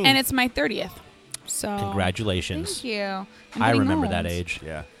 17. it's my 30th. So Congratulations. Thank you. I'm I getting remember old. that age.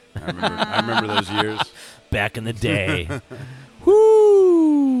 Yeah, I remember those years. Back in the day.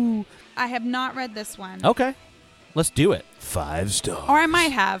 Woo! I have not read this one. Okay. Let's do it. 5 stars. Or I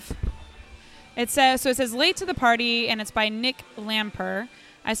might have. It says late to the party, and it's by Nick Lamper.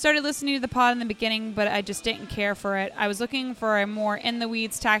 I started listening to the pod in the beginning, but I just didn't care for it. I was looking for a more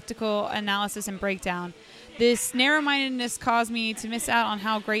in-the-weeds tactical analysis and breakdown. This narrow-mindedness caused me to miss out on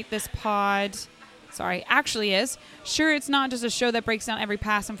how great this pod actually is. Sure, it's not just a show that breaks down every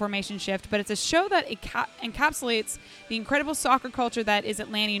pass and formation shift, but it's a show that encapsulates the incredible soccer culture that is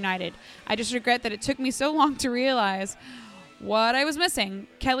Atlanta United. I just regret that it took me so long to realize what I was missing.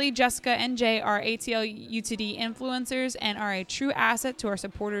 Kelly, Jessica, and Jay are ATL UTD influencers and are a true asset to our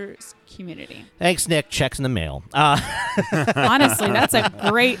supporters community. Thanks, Nick. Checks in the mail. Honestly, that's a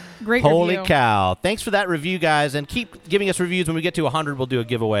great Holy review. cow. Thanks for that review, guys. And keep giving us reviews. When we get to 100, we'll do a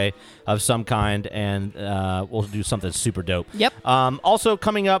giveaway of some kind, and we'll do something super dope. Yep. Also,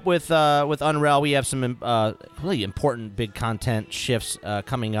 coming up with Unreal, we have some really important big content shifts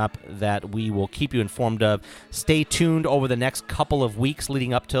coming up that we will keep you informed of. Stay tuned over the next couple of weeks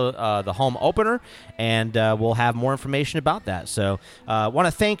leading up to the home opener, and we'll have more information about that. So want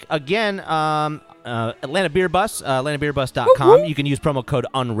to thank again Atlanta Beer Bus, atlantabeerbus.com. You can use promo code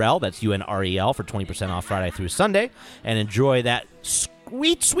UNREL, that's UNREL, for 20% off Friday through Sunday, and enjoy that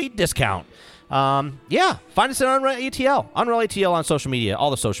sweet discount. Find us at Unreal ATL. Unreal ATL on social media,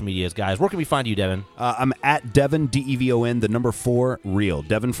 all the social medias, guys. Where can we find you, Devin? I'm at Devin, DEVON, the number 4, real.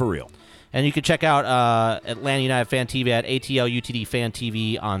 Devin for real. And you can check out Atlanta United Fan TV at ATL UTD Fan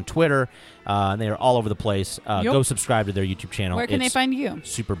TV on Twitter. They are all over the place. Go subscribe to their YouTube channel. Where can they find you?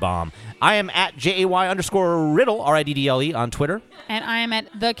 Super bomb. I am at JAY_Riddle, RIDDLE, on Twitter. And I am at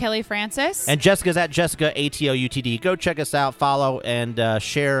the Kelly Francis. And Jessica's at Jessica ATL UTD. Go check us out, follow, and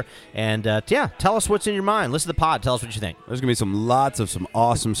share. And tell us what's in your mind. Listen to the pod. Tell us what you think. There's going to be lots of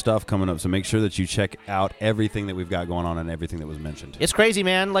awesome stuff coming up, so make sure that you check out everything that we've got going on and everything that was mentioned. It's crazy,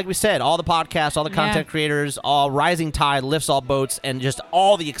 man. Like we said, all the podcasts, all the content creators, all rising tide lifts all boats, and just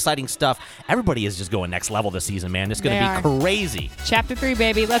all the exciting stuff. Everybody is just going next level this season, man. It's going to be crazy. Chapter 3,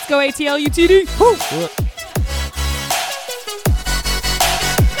 baby. Let's go ATL UTD. Woo!